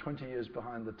kind of 20 years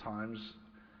behind the times.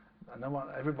 And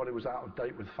everybody was out of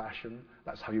date with fashion.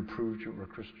 That's how you proved you were a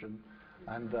Christian.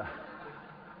 And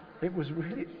it was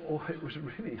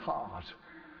really hard.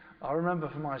 I remember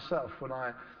for myself when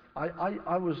I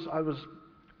was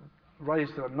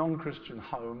raised in a non-Christian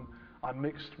home. I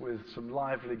mixed with some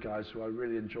lively guys who I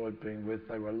really enjoyed being with.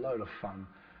 They were a load of fun.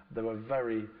 They were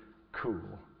very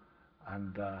cool,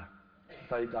 and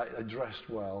they dressed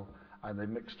well, and they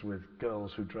mixed with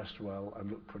girls who dressed well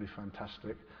and looked pretty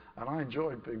fantastic. And I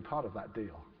enjoyed being part of that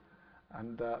deal.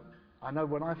 And I know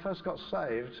when I first got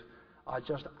saved, I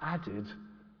just added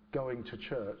going to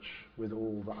church with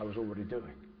all that I was already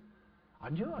doing. I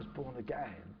knew I was born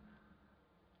again,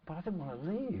 but I didn't want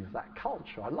to leave that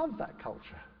culture. I loved that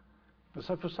culture. But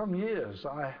so for some years,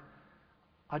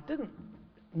 I didn't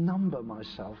number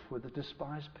myself with the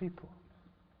despised people.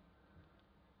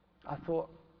 I thought,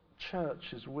 church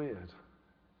is weird.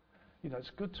 You know,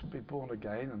 it's good to be born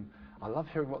again, and I love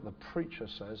hearing what the preacher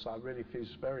says. I really feel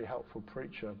he's a very helpful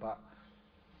preacher, but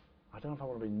I don't know if I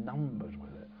want to be numbered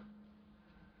with it.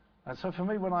 And so for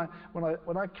me, when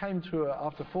I came to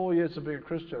after 4 years of being a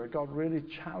Christian, God really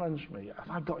challenged me. Have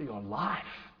I got your life?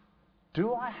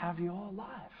 Do I have your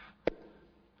life?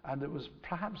 And it was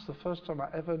perhaps the first time I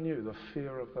ever knew the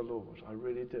fear of the Lord. I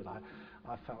really did.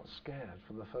 I felt scared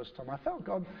for the first time. I felt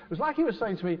God. It was like He was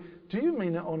saying to me, do you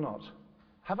mean it or not?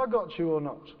 Have I got you or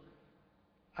not?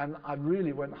 And I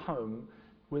really went home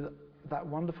with that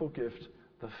wonderful gift,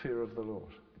 the fear of the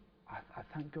Lord. I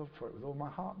thank God for it with all my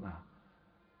heart now.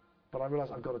 But I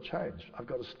realised I've got to change. I've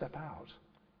got to step out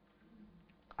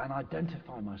and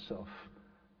identify myself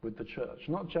with the church.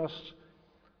 Not just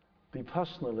be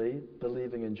personally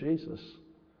believing in Jesus,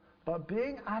 but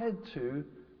being added to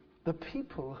the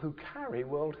people who carry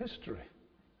world history,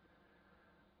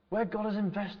 where God has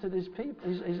invested His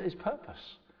purpose.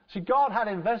 See, God had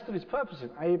invested His purpose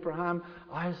in Abraham,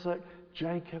 Isaac,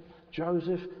 Jacob,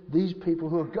 Joseph, these people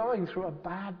who are going through a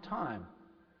bad time.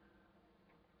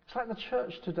 It's like the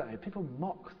church today. People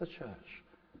mock the church.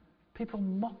 People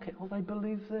mock it. Oh, they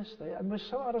believe this. And we're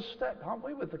so out of step, aren't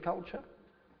we, with the culture?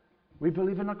 We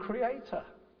believe in a creator.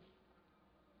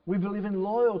 We believe in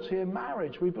loyalty in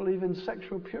marriage. We believe in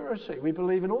sexual purity. We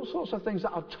believe in all sorts of things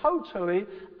that are totally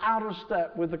out of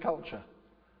step with the culture.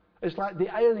 It's like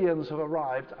the aliens have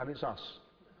arrived and it's us.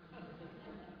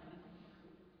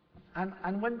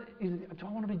 And when do I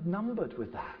want to be numbered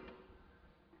with that?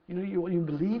 You know, you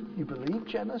believe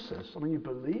Genesis. I mean, you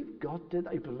believe God did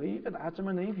that. You believe in Adam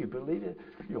and Eve. You believe it.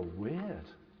 You're weird.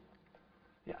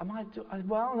 Yeah,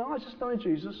 well, no, I just know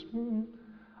Jesus.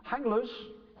 Hang loose.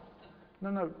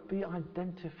 No, be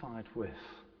identified with.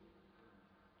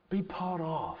 Be part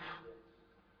of.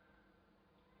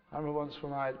 I remember once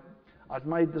when I'd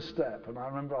made the step, and I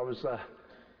remember I was,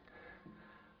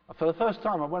 for the first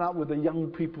time, I went out with a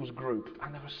young people's group,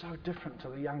 and they were so different to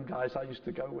the young guys I used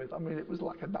to go with. I mean, it was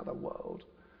like another world.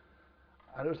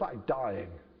 And it was like dying.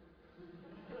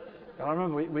 And I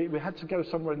remember we had to go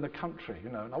somewhere in the country, you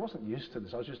know, and I wasn't used to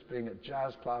this. I was used to being at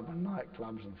jazz club and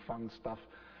nightclubs and fun stuff.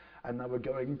 And they were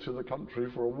going to the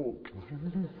country for a walk.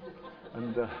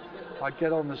 And I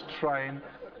get on this train,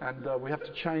 and we have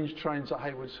to change trains at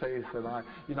Haywards Heath. And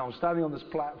I'm standing on this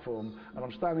platform, and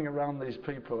I'm standing around these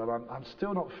people, and I'm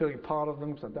still not feeling part of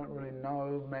them because I don't really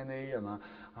know many. And I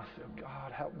feel,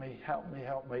 God, help me, help me,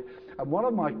 help me. And one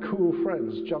of my cool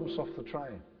friends jumps off the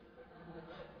train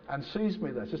and sees me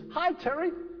there. Says, "Hi,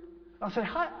 Terry." I say,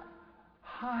 "Hi."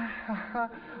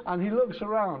 And he looks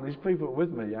around. These people are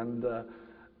with me, and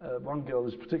one girl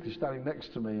is particularly standing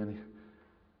next to me, and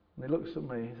he looks at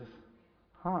me. He says,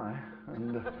 "Hi,"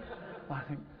 and I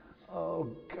think, "Oh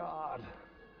God,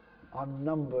 I'm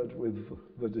numbered with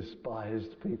the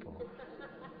despised people."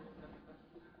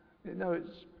 You know,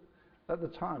 at the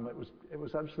time it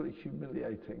was absolutely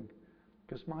humiliating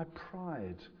because my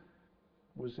pride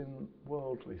was in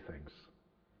worldly things.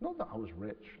 Not that I was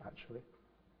rich, actually.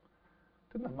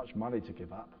 Didn't have much money to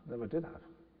give up. Never did have.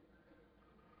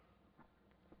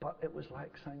 But it was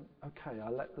like saying, okay, I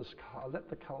let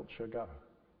the culture go.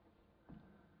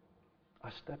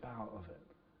 I step out of it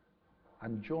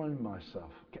and join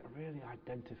myself, get really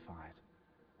identified,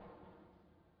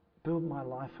 build my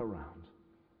life around.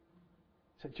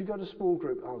 So, do you go to small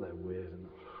group? Oh, they're weird.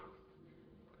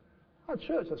 Our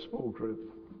church, a small group.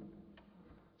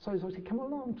 So he said, come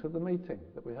along to the meeting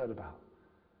that we heard about.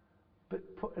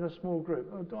 But put in a small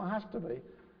group. Oh, do I have to be?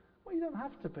 Well, you don't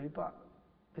have to be, but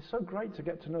It's so great to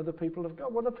get to know the people of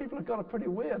God. Well, the people of God are pretty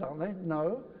weird, aren't they?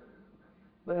 No.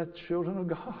 They're children of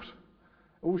God.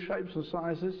 All shapes and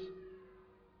sizes.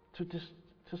 To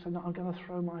say, no, I'm going to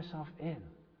throw myself in.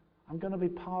 I'm going to be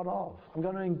part of. I'm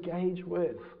going to engage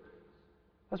with.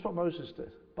 That's what Moses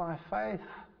did. By faith,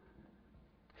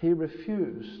 he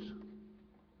refused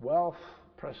wealth,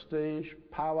 prestige,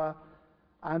 power,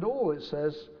 and all, it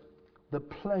says, the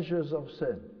pleasures of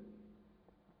sin.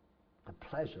 The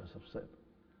pleasures of sin.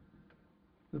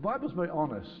 The Bible's very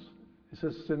honest. It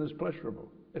says sin is pleasurable.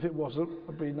 If it wasn't,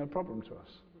 there'd be no problem to us.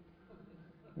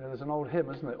 You know, there's an old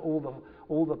hymn, isn't it?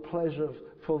 All the pleasure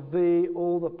for thee,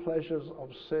 all the pleasures of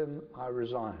sin I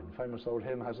resign. Famous old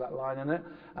hymn has that line in it,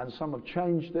 and some have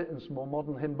changed it. In some more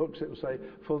modern hymn books, it will say,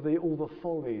 for thee, all the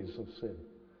follies of sin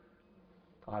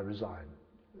I resign.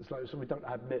 It's like, so we don't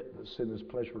admit that sin is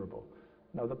pleasurable.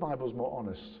 No, the Bible's more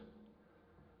honest.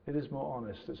 It is more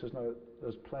honest. It says, no,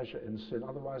 there's pleasure in sin.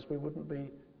 Otherwise, we wouldn't be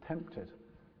tempted.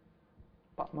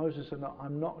 But Moses said, no,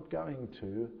 I'm not going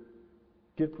to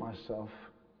give myself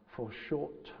for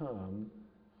short-term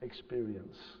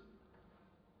experience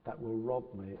that will rob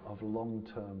me of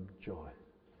long-term joy.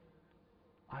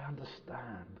 I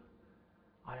understand.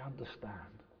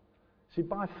 See,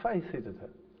 by faith he did it.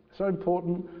 So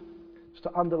important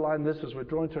to underline this as we're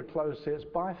drawing to a close here. It's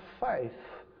by faith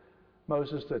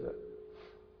Moses did it.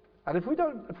 And if we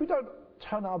don't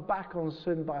turn our back on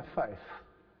sin by faith,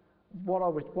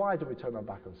 why do we turn our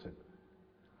back on sin?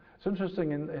 It's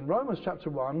interesting, in Romans chapter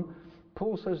 1,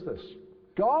 Paul says this: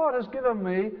 God has given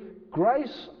me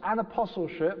grace and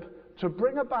apostleship to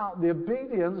bring about the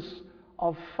obedience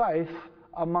of faith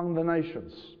among the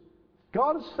nations.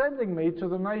 God is sending me to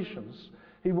the nations.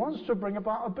 He wants to bring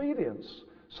about obedience.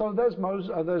 So there's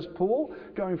Paul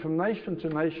going from nation to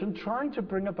nation trying to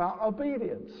bring about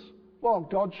obedience. Well,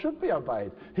 God should be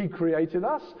obeyed. He created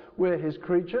us. We're his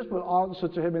creatures. We'll answer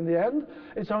to him in the end.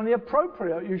 It's only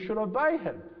appropriate you should obey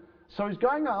him. So he's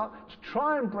going out to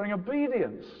try and bring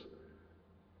obedience.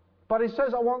 But he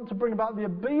says, I want to bring about the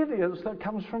obedience that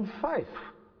comes from faith.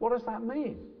 What does that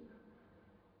mean?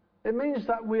 It means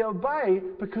that we obey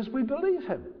because we believe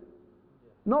him.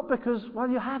 Not because, well,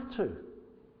 you have to.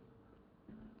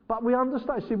 But we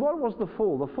understand. See, what was the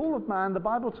fall? The fall of man, the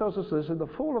Bible tells us this, in the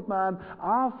fall of man,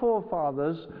 our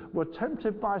forefathers were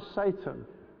tempted by Satan.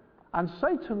 And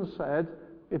Satan said,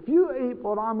 if you eat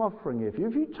what I'm offering you, if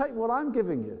you take what I'm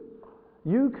giving you,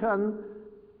 you can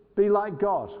be like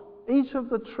God. Eat of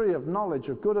the tree of knowledge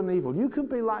of good and evil. You can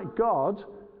be like God,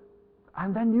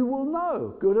 and then you will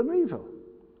know good and evil.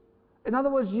 In other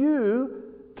words, you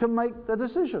can make the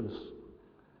decisions.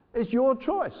 It's your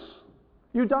choice.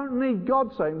 You don't need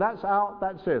God saying, that's out,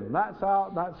 that's in. That's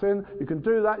out, that's in. You can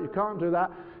do that, you can't do that.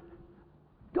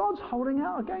 God's holding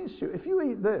out against you. If you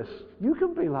eat this, you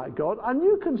can be like God, and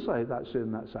you can say that's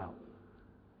in, that's out.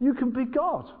 You can be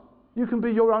God. You can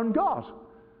be your own God.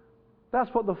 That's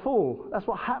what the fall, that's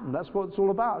what happened. That's what it's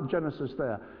all about in Genesis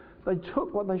there. They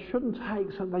took what they shouldn't take,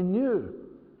 so they knew.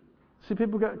 See,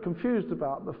 people get confused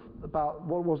about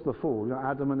what was the fall. You know,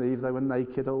 Adam and Eve, they were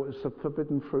naked, or it's a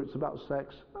forbidden fruit, it's about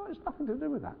sex. No, it's nothing to do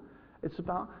with that. It's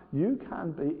about you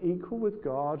can be equal with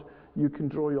God, you can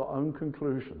draw your own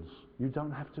conclusions. You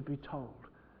don't have to be told.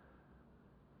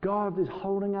 God is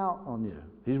holding out on you.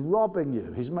 He's robbing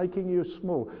you. He's making you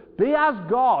small. Be as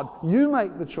God. You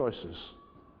make the choices.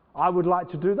 I would like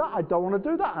to do that. I don't want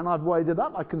to do that. And I've weighed it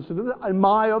up. I consider that, in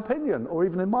my opinion, or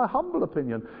even in my humble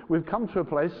opinion, we've come to a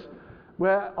place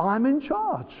where I'm in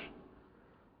charge.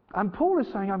 And Paul is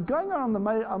saying, I'm going around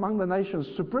among the nations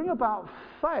to bring about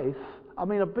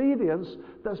obedience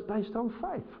that's based on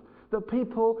faith. That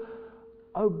people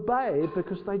obey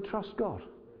because they trust God.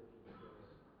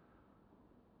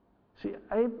 See,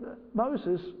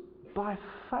 Moses, by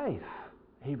faith,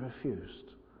 he refused.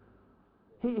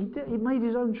 He made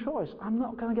his own choice. I'm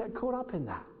not going to get caught up in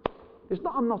that. It's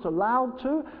not I'm not allowed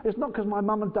to. It's not because my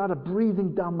mum and dad are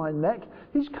breathing down my neck.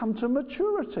 He's come to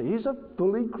maturity. He's a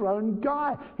fully grown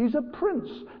guy. He's a prince.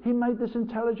 He made this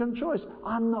intelligent choice.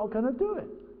 I'm not going to do it.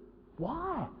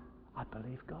 Why? I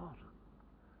believe God.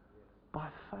 By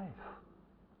faith.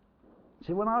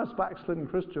 See, when I was backslidden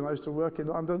Christian, I used to work in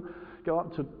London, go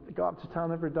up to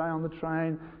town every day on the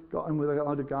train, got in with a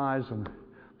load of guys, and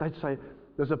they'd say,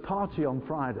 there's a party on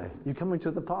Friday. You coming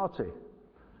to the party?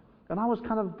 And I was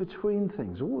kind of between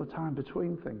things, all the time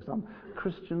between things. I'm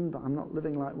Christian, but I'm not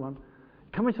living like one.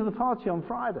 Coming to the party on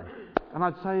Friday? And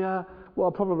I'd say,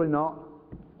 well, probably not.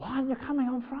 Why aren't you coming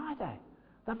on Friday?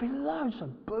 There'll be loads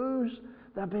of booze.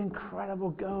 There'll be incredible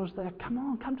girls there. Come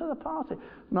on, come to the party.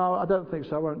 No, I don't think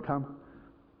so. I won't come.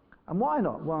 And why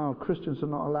not? Well, Christians are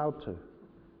not allowed to.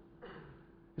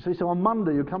 You see, so on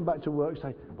Monday you come back to work and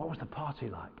say, what was the party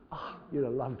like? Oh, you'd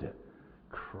have loved it.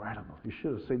 Incredible. You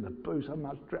should have seen the booze, so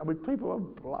much drink. I mean, people were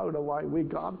blown away. We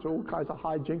got up to all kinds of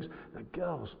hijinks. The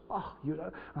girls, oh, you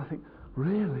know. And I think,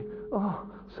 really? Oh,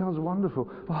 sounds wonderful.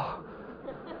 Oh.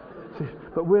 See,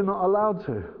 but we're not allowed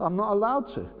to. I'm not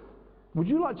allowed to. Would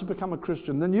you like to become a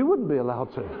Christian? Then you wouldn't be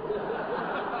allowed to.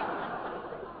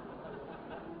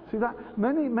 See that?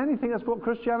 Many think that's what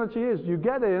Christianity is. You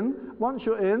get in, once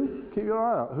you're in, keep your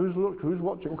eye out. Who's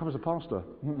watching? Oh, comes the pastor.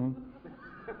 Mm-mm.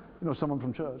 You know, someone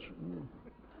from church. Mm.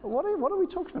 What are we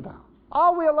talking about?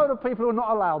 Are we a load of people who are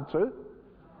not allowed to?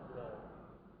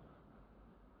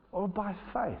 Or by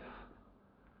faith?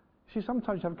 See,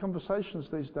 sometimes you have conversations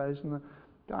these days and the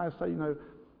guys say, you know,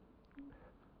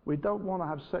 we don't want to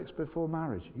have sex before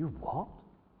marriage. You what?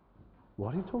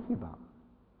 What are you talking about?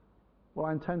 Well,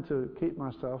 I intend to keep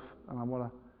myself and I want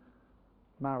to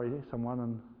marry someone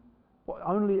and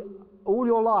only all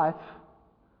your life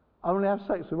only have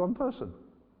sex with one person.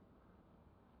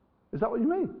 Is that what you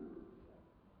mean?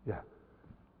 Yeah.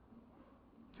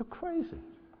 You're crazy.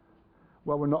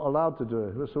 Well, we're not allowed to do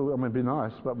it. That's all, I mean, it'd be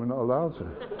nice, but we're not allowed to.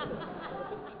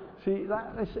 See, is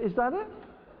that it?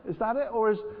 Is that it?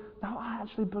 Or no, I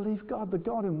actually believe God, the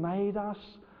God who made us,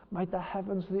 made the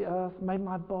heavens, the earth, made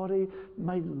my body,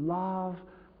 made love,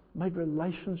 made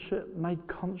relationship, made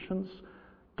conscience,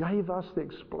 gave us the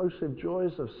explosive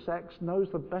joys of sex, knows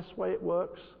the best way it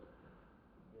works.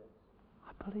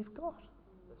 I believe God.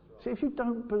 See, if you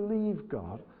don't believe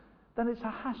God, then it's a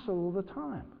hassle all the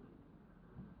time.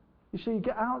 You see, you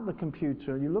get out the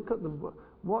computer, you look at the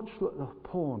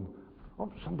porn.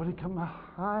 Oh, somebody come out.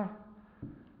 Hi.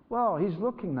 Well, he's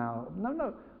looking now.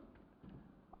 No.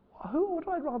 Who would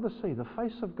I rather see, the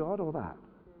face of God or that?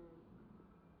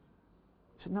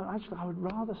 He said, no, actually, I would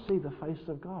rather see the face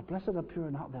of God. Blessed are pure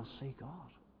in heart, they'll see God.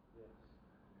 Yes.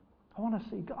 I want to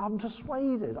see God. I'm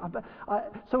persuaded.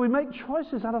 So we make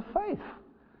choices out of faith.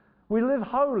 We live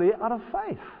holy out of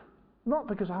faith. Not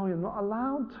because, you're not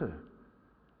allowed to.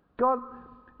 God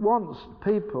wants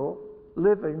people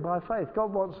living by faith.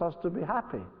 God wants us to be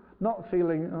happy. Not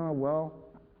feeling,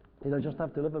 just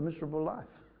have to live a miserable life.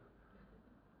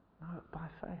 No, by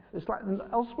faith. It's like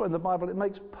elsewhere in the Bible, it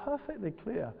makes perfectly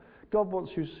clear. God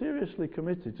wants you seriously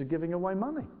committed to giving away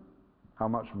money. How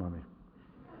much money?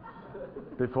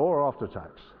 Before or after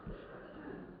tax?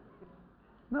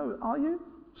 No, are you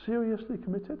seriously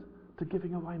committed to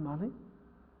giving away money?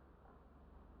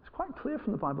 It's quite clear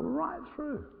from the Bible right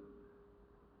through.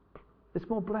 It's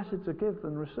more blessed to give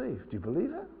than receive. Do you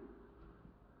believe it?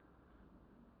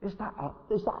 Is that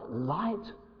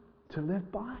light to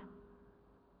live by?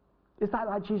 Is that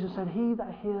like Jesus said, he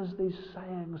that hears these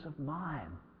sayings of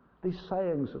mine, is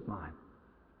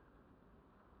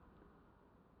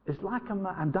like a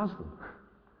man, and does them,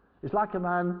 is like a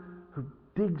man who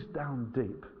digs down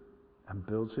deep and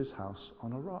builds his house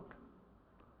on a rock.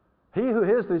 He who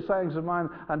hears these sayings of mine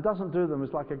and doesn't do them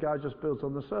is like a guy who just builds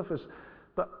on the surface.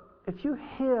 But if you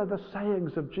hear the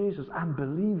sayings of Jesus and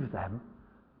believe them,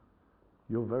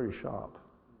 you're very sharp.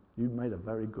 You've made a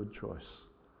very good choice.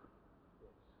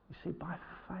 You see, by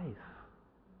faith.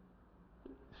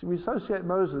 See, we associate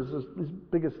Moses as the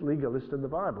biggest legalist in the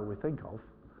Bible we think of.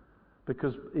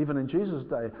 Because even in Jesus'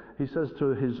 day, he says to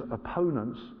his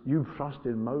opponents, you trust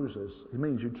in Moses. He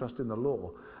means you trust in the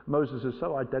law. Moses is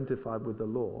so identified with the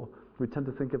law, we tend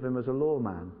to think of him as a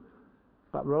lawman.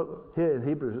 But here in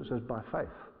Hebrews it says by faith.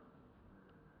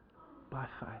 By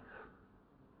faith.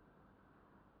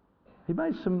 He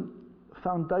made some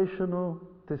foundational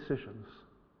decisions.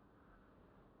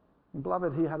 And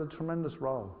beloved, he had a tremendous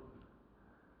role.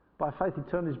 By faith, he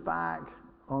turned his back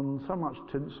on so much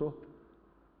tinsel.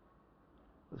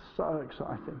 It's so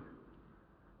exciting.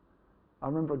 I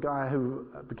remember a guy who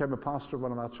became a pastor of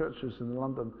one of our churches in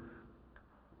London,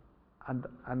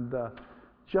 and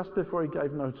just before he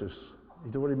gave notice,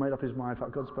 he'd already made up his mind. In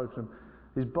fact, God spoke to him.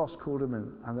 His boss called him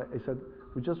in, and he said,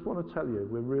 we just want to tell you,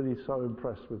 we're really so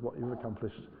impressed with what you've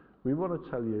accomplished. We want to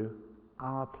tell you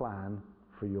our plan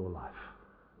for your life.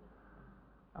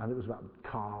 And it was about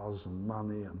cars and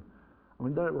money,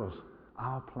 and there it was,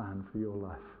 our plan for your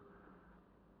life.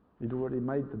 He'd already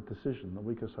made the decision a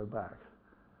week or so back.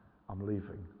 I'm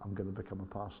leaving. I'm going to become a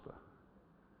pastor.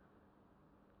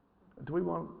 Do we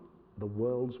want the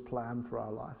world's plan for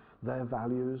our life? Their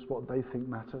values, what they think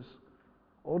matters?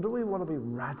 Or do we want to be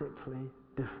radically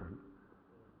different?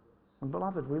 And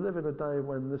beloved, we live in a day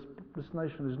when this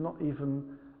nation is not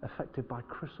even affected by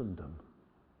Christendom.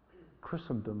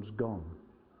 Christendom's gone.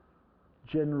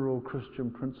 General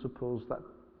Christian principles that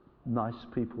nice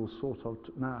people sort of...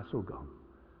 it's all gone.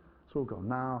 It's all gone.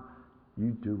 Now,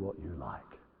 you do what you like.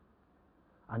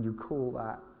 And you call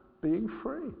that being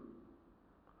free.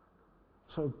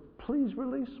 So please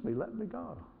release me. Let me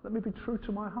go. Let me be true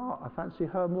to my heart. I fancy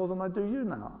her more than I do you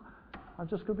now. I'm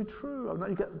just going to be true. I'm not,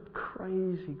 you get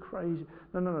crazy.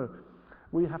 No.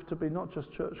 We have to be not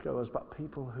just churchgoers, but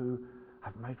people who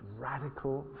have made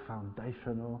radical,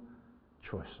 foundational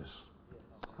choices.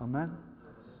 Amen?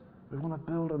 We want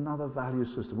to build another value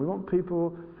system. We want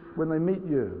people, when they meet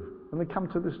you, when they come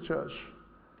to this church,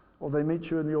 or they meet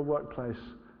you in your workplace.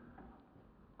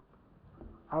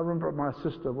 I remember my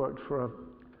sister worked for a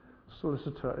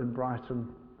solicitor in Brighton,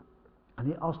 and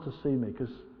he asked to see me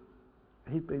because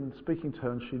he'd been speaking to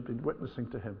her and she'd been witnessing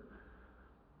to him.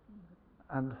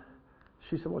 And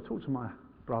she said, well, talk to my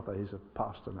brother, he's a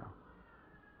pastor now.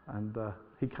 And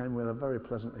he came with a very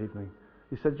pleasant evening.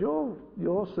 He said, your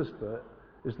sister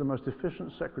is the most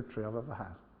efficient secretary I've ever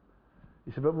had.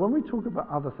 He said, but when we talk about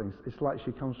other things, it's like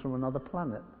she comes from another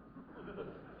planet.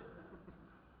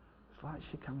 It's like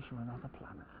she comes from another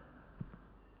planet.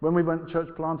 When we went church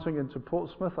planting into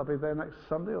Portsmouth, I'll be there next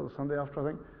Sunday or the Sunday after,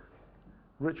 I think.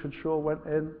 Richard Shaw went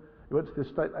in. He went to the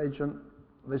estate agent.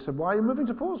 They said, why are you moving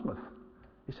to Portsmouth?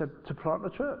 He said, to plant a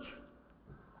church.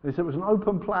 And he said, it was an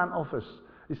open plan office.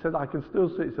 He said, I can still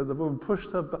see it. He said, the woman pushed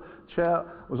her chair,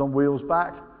 was on wheels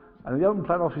back. And in the open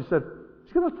plan office, he said,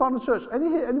 he's going to plant a church.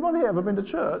 Anyone here ever been to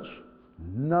church?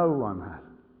 No one had.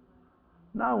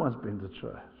 No one's been to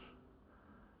church.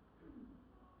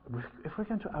 If we're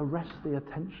going to arrest the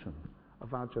attention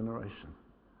of our generation,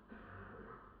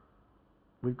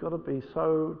 we've got to be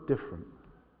so different.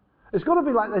 It's got to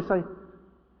be like they say,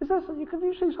 can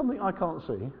you see something I can't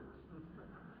see? You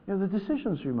know, the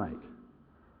decisions you make,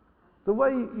 the way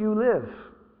you live,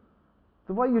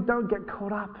 the way you don't get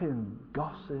caught up in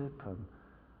gossip and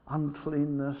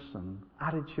uncleanness and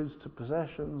attitudes to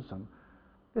possessions. And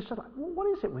it's just like, well,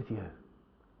 what is it with you?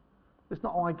 It's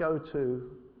not, I go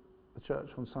to the church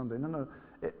on Sunday. No,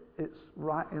 it's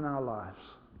right in our lives.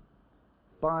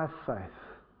 By faith,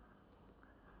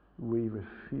 we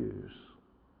refuse.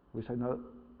 We say, no,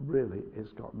 really,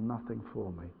 it's got nothing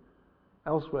for me.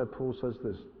 Elsewhere, Paul says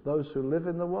this, those who live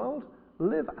in the world,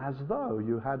 live as though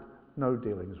you had no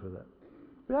dealings with it.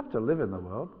 We have to live in the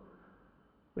world.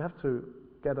 We have to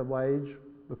get a wage,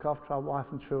 look after our wife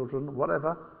and children,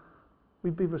 whatever.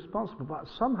 We'd be responsible, but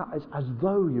somehow it's as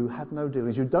though you had no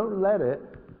dealings. You don't let it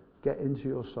get into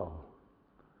your soul.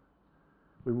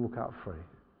 We walk out free.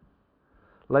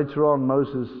 Later on,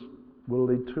 Moses will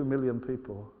lead 2 million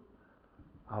people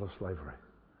out of slavery.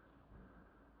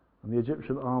 And the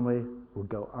Egyptian army will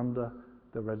go under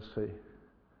the Red Sea.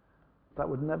 That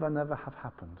would never have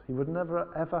happened. He would never,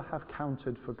 ever have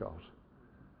counted for God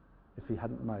if he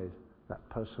hadn't made that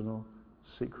personal,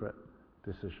 secret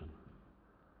decision.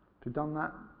 If you've done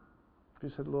that, if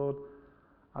you said, Lord,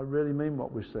 I really mean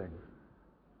what we sing.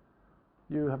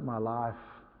 You have my life.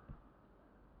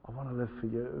 I want to live for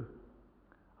you.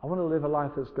 I want to live a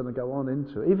life that's going to go on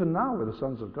into, even now with the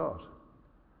sons of God.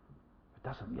 It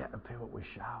doesn't yet appear what we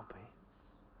shall be.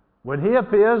 When he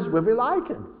appears, we'll be like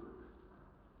him.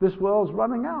 This world's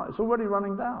running out. It's already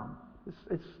running down.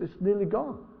 It's nearly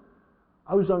gone.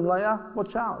 Ozone layer,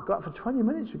 watch out. Go out for 20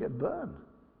 minutes, you get burned.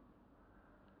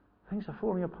 Things are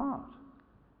falling apart.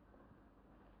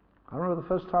 I remember the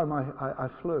first time I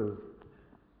flew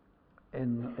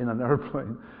in an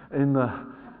aeroplane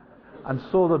and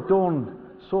saw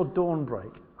dawn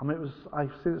break. I mean,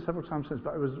 I've seen it several times since,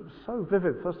 but it was so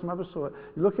vivid. First time I ever saw it.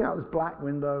 You're looking out this black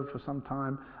window for some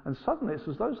time, and suddenly it's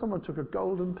as though someone took a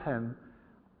golden pen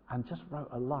and just wrote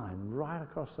a line right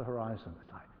across the horizon.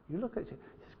 It's like, you look at it,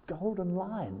 this golden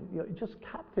line, you're just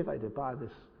captivated by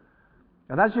this.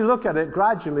 And as you look at it,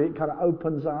 gradually it kind of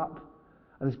opens up,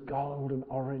 and it's gold and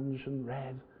orange and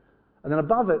red. And then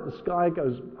above it, the sky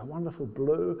goes a wonderful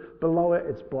blue. Below it,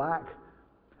 it's black.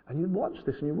 And you watch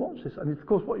this, and of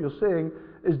course what you're seeing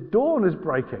is dawn is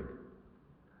breaking.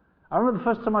 I remember the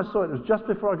first time I saw it, it was just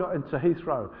before I got into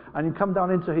Heathrow. And you come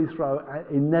down into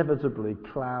Heathrow, inevitably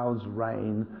clouds,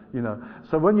 rain,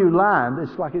 So when you land,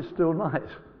 it's like it's still night.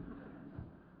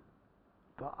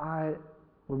 But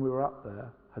when we were up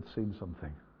there, had seen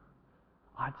something.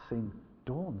 I'd seen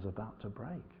dawn's about to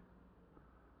break.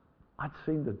 I'd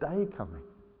seen the day coming.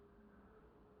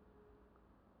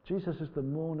 Jesus is the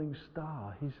morning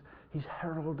star. He's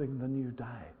heralding the new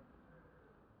day.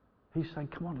 He's saying,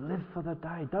 come on, live for the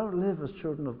day. Don't live as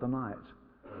children of the night.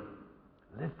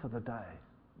 Live for the day.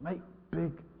 Make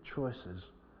big choices.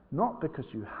 Not because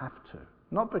you have to.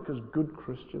 Not because good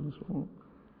Christians will.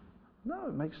 No,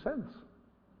 it makes sense.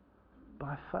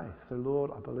 By faith. The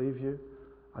Lord, I believe you.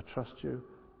 I trust you.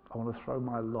 I want to throw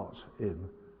my lot in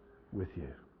with you.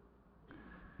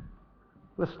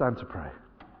 Let's stand to pray.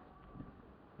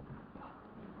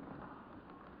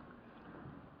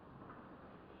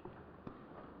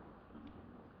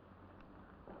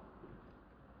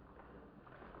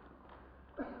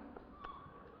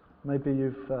 Maybe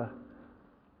you've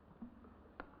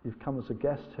come as a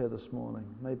guest here this morning.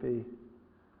 Maybe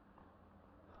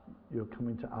you're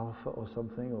coming to Alpha or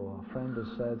something, or a friend has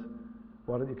said,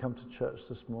 why don't you come to church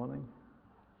this morning?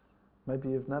 Maybe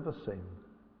you've never seen.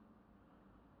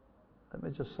 Let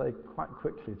me just say quite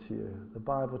quickly to you, the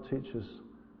Bible teaches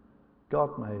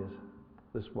God made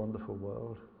this wonderful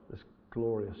world, this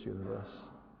glorious universe.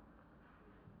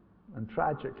 And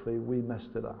tragically, we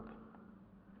messed it up.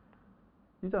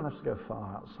 You don't have to go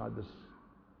far outside this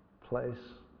place.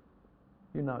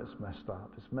 You know it's messed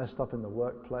up. It's messed up in the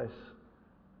workplace.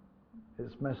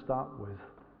 It's messed up with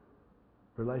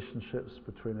relationships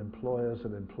between employers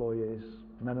and employees,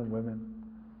 men and women.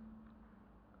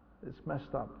 It's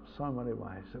messed up so many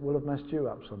ways. It will have messed you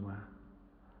up somewhere.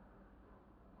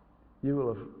 You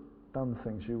will have done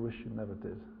things you wish you never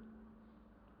did.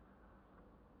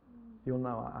 You'll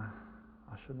know,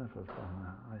 I should never have done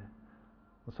that.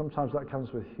 And sometimes that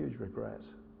comes with huge regret.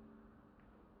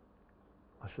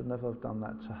 I should never have done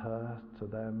that to her, to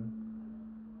them.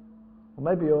 Or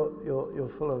maybe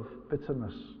you're full of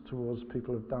bitterness towards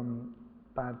people who've done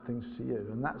bad things to you,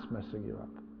 and that's messing you up.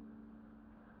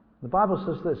 The Bible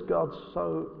says this: God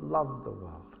so loved the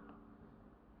world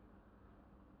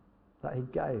that he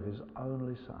gave his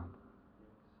only Son.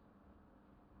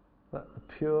 That the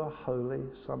pure, holy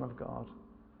Son of God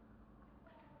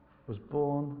was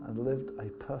born and lived a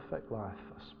perfect life,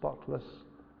 a spotless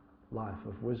life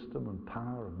of wisdom and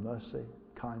power and mercy,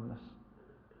 kindness.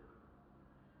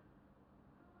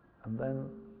 And then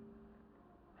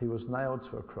he was nailed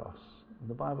to a cross. And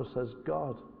the Bible says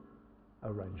God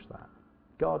arranged that.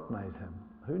 God made him,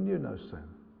 who knew no sin,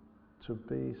 to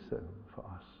be sin for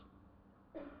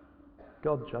us.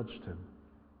 God judged him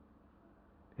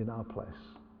in our place.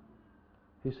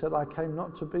 He said, I came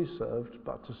not to be served,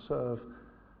 but to serve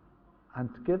and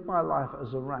to give my life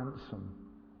as a ransom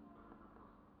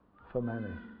for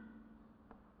many.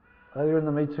 Earlier in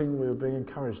the meeting, we were being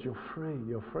encouraged, you're free,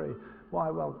 you're free. Why?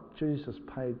 Well, Jesus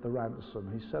paid the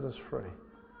ransom. He set us free.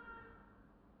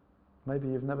 Maybe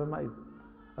you've never made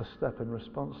a step in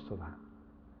response to that.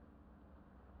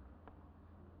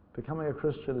 Becoming a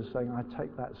Christian is saying, I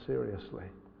take that seriously.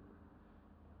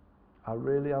 I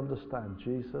really understand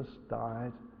Jesus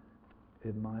died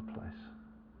in my place.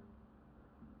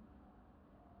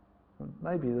 And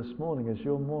maybe this morning is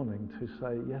your morning to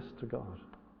say yes to God.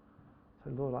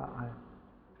 Say, Lord,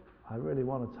 I really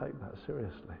want to take that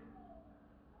seriously.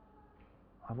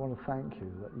 I want to thank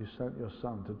you that you sent your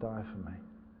Son to die for me.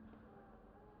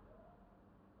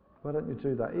 Why don't you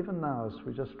do that? Even now, as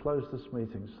we just close this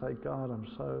meeting, say, God, I'm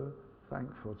so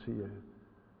thankful to you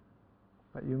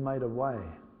that you made a way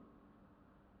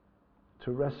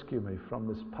to rescue me from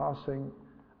this passing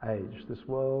age, this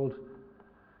world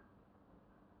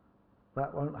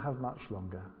that won't have much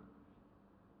longer.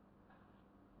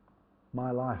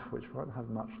 My life, which won't have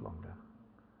much longer.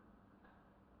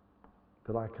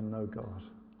 That I can know God.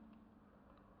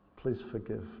 Please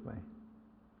forgive me.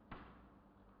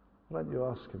 Why don't you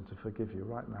ask him to forgive you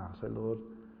right now? Say, Lord,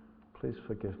 please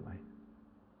forgive me.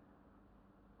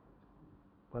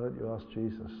 Why don't you ask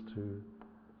Jesus to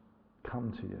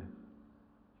come to you?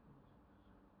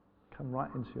 Come right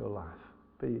into your life.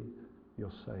 Be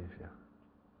your Saviour.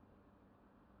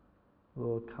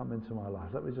 Lord, come into my life.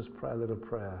 Let me just pray a little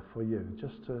prayer for you,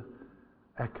 just to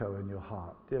echo in your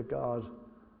heart. Dear God,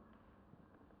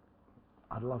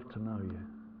 I'd love to know you.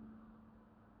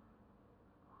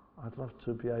 I'd love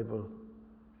to be able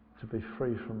to be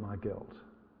free from my guilt.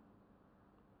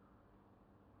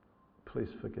 Please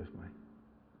forgive me.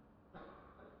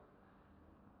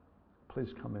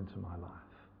 Please come into my life.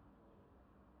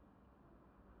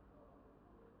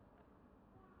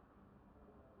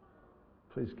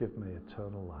 Please give me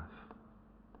eternal life.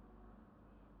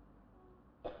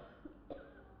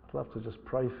 I'd love to just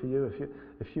pray for you.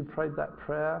 If you prayed that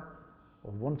prayer,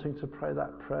 or wanting to pray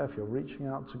that prayer, if you're reaching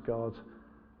out to God,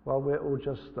 while we're all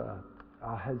just,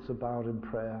 our heads are bowed in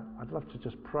prayer, I'd love to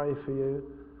just pray for you.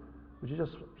 Would you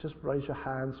just raise your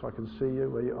hand so I can see you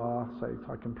where you are? Say,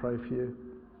 I can pray for you.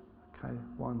 Okay,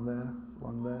 one there,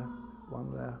 one there,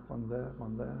 one there, one there,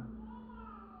 one there.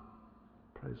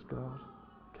 Praise God.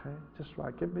 Okay, just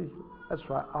right. That's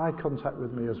right, eye contact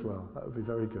with me as well. That would be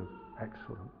very good.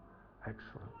 Excellent,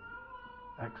 excellent,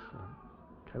 excellent.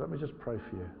 Okay, let me just pray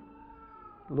for you.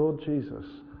 Lord Jesus,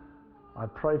 I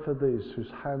pray for these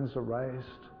whose hands are raised.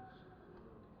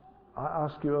 I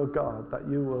ask you, O God, that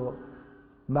you will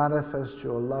manifest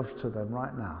your love to them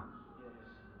right now.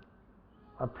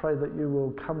 I pray that you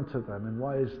will come to them in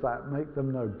ways that make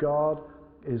them know God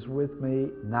is with me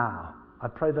now. I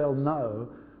pray they'll know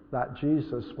that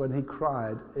Jesus, when he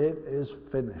cried, "It is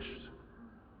finished,"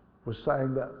 was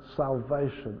saying that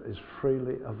salvation is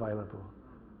freely available.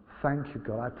 Thank you,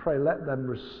 God. I pray, let them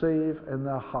receive in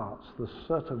their hearts the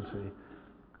certainty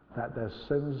that their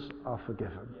sins are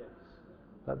forgiven,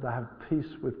 that they have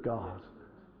peace with God,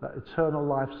 that eternal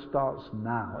life starts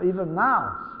now. Even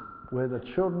now, we're the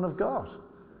children of God.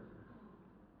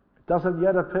 It doesn't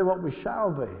yet appear what we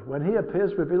shall be. When he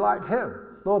appears, we'll be like him.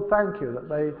 Lord, thank you that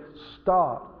they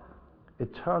start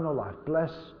eternal life,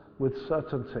 blessed with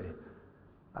certainty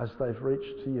as they've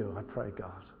reached to you, I pray,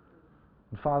 God.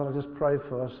 And Father, I just pray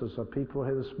for us as a people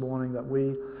here this morning that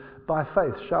we, by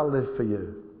faith, shall live for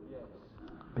you.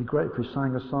 It'd be great if we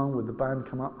sang a song with the band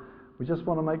come up. We just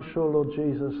want to make sure, Lord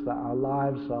Jesus, that our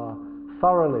lives are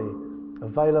thoroughly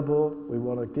available. We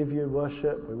want to give you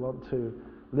worship. We want to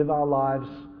live our lives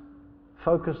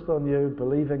focused on you,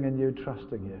 believing in you,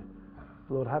 trusting you.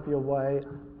 Lord, have your way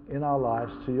in our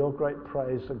lives to your great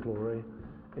praise and glory.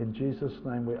 In Jesus'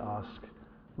 name we ask.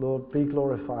 Lord, be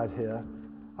glorified here.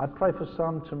 I pray for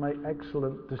some to make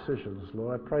excellent decisions,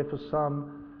 Lord. I pray for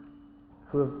some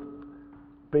who have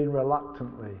been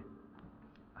reluctantly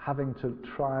having to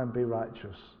try and be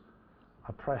righteous.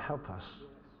 I pray, help us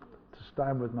to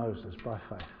stand with Moses by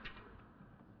faith.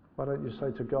 Why don't you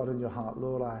say to God in your heart,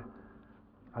 Lord,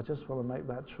 I just want to make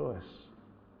that choice.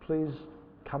 Please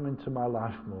come into my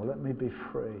life more. Let me be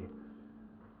free.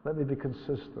 Let me be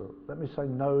consistent. Let me say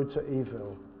no to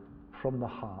evil from the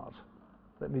heart.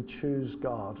 Let me choose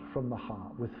God from the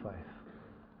heart with faith.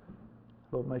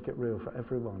 Lord, make it real for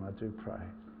everyone, I do pray.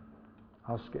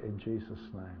 Ask it in Jesus'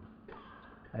 name.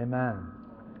 Amen.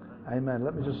 Amen.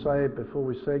 Let me just say before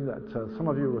we sing that some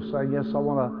of you were saying, yes, I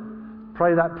want to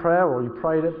pray that prayer, or you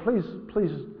prayed it.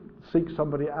 Please seek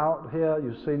somebody out here.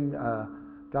 You've seen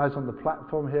guys on the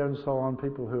platform here and so on,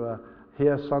 people who are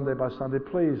here Sunday by Sunday.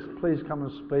 Please come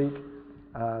and speak.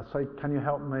 Say, can you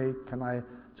help me? Can I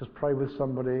just pray with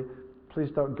somebody? Please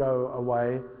don't go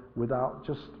away without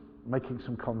just making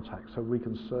some contact so we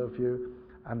can serve you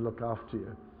and look after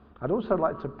you. I'd also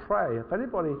like to pray, if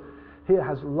anybody here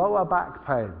has lower back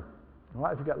pain,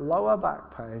 right? If you get lower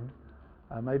back pain,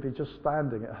 maybe just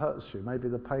standing, it hurts you. Maybe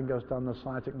the pain goes down the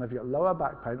sciatic nerve. If you get lower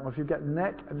back pain, or if you get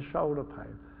neck and shoulder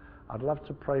pain, I'd love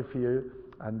to pray for you.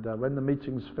 And when the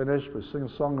meeting's finished, we'll sing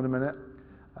a song in a minute.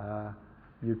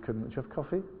 Do you have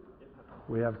coffee?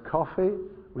 We have coffee.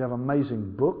 We have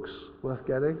amazing books worth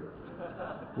getting.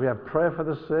 We have prayer for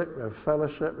the sick. We have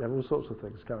fellowship. We have all sorts of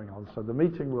things going on. So the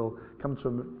meeting will come to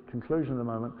a conclusion in a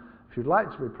moment. If you'd like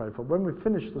to be prayed for, when we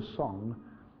finish the song,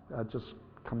 just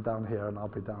come down here and I'll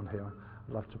be down here.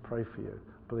 I'd love to pray for you.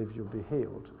 I believe you'll be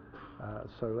healed.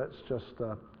 So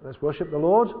let's worship the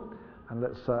Lord and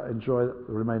let's enjoy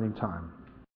the remaining time.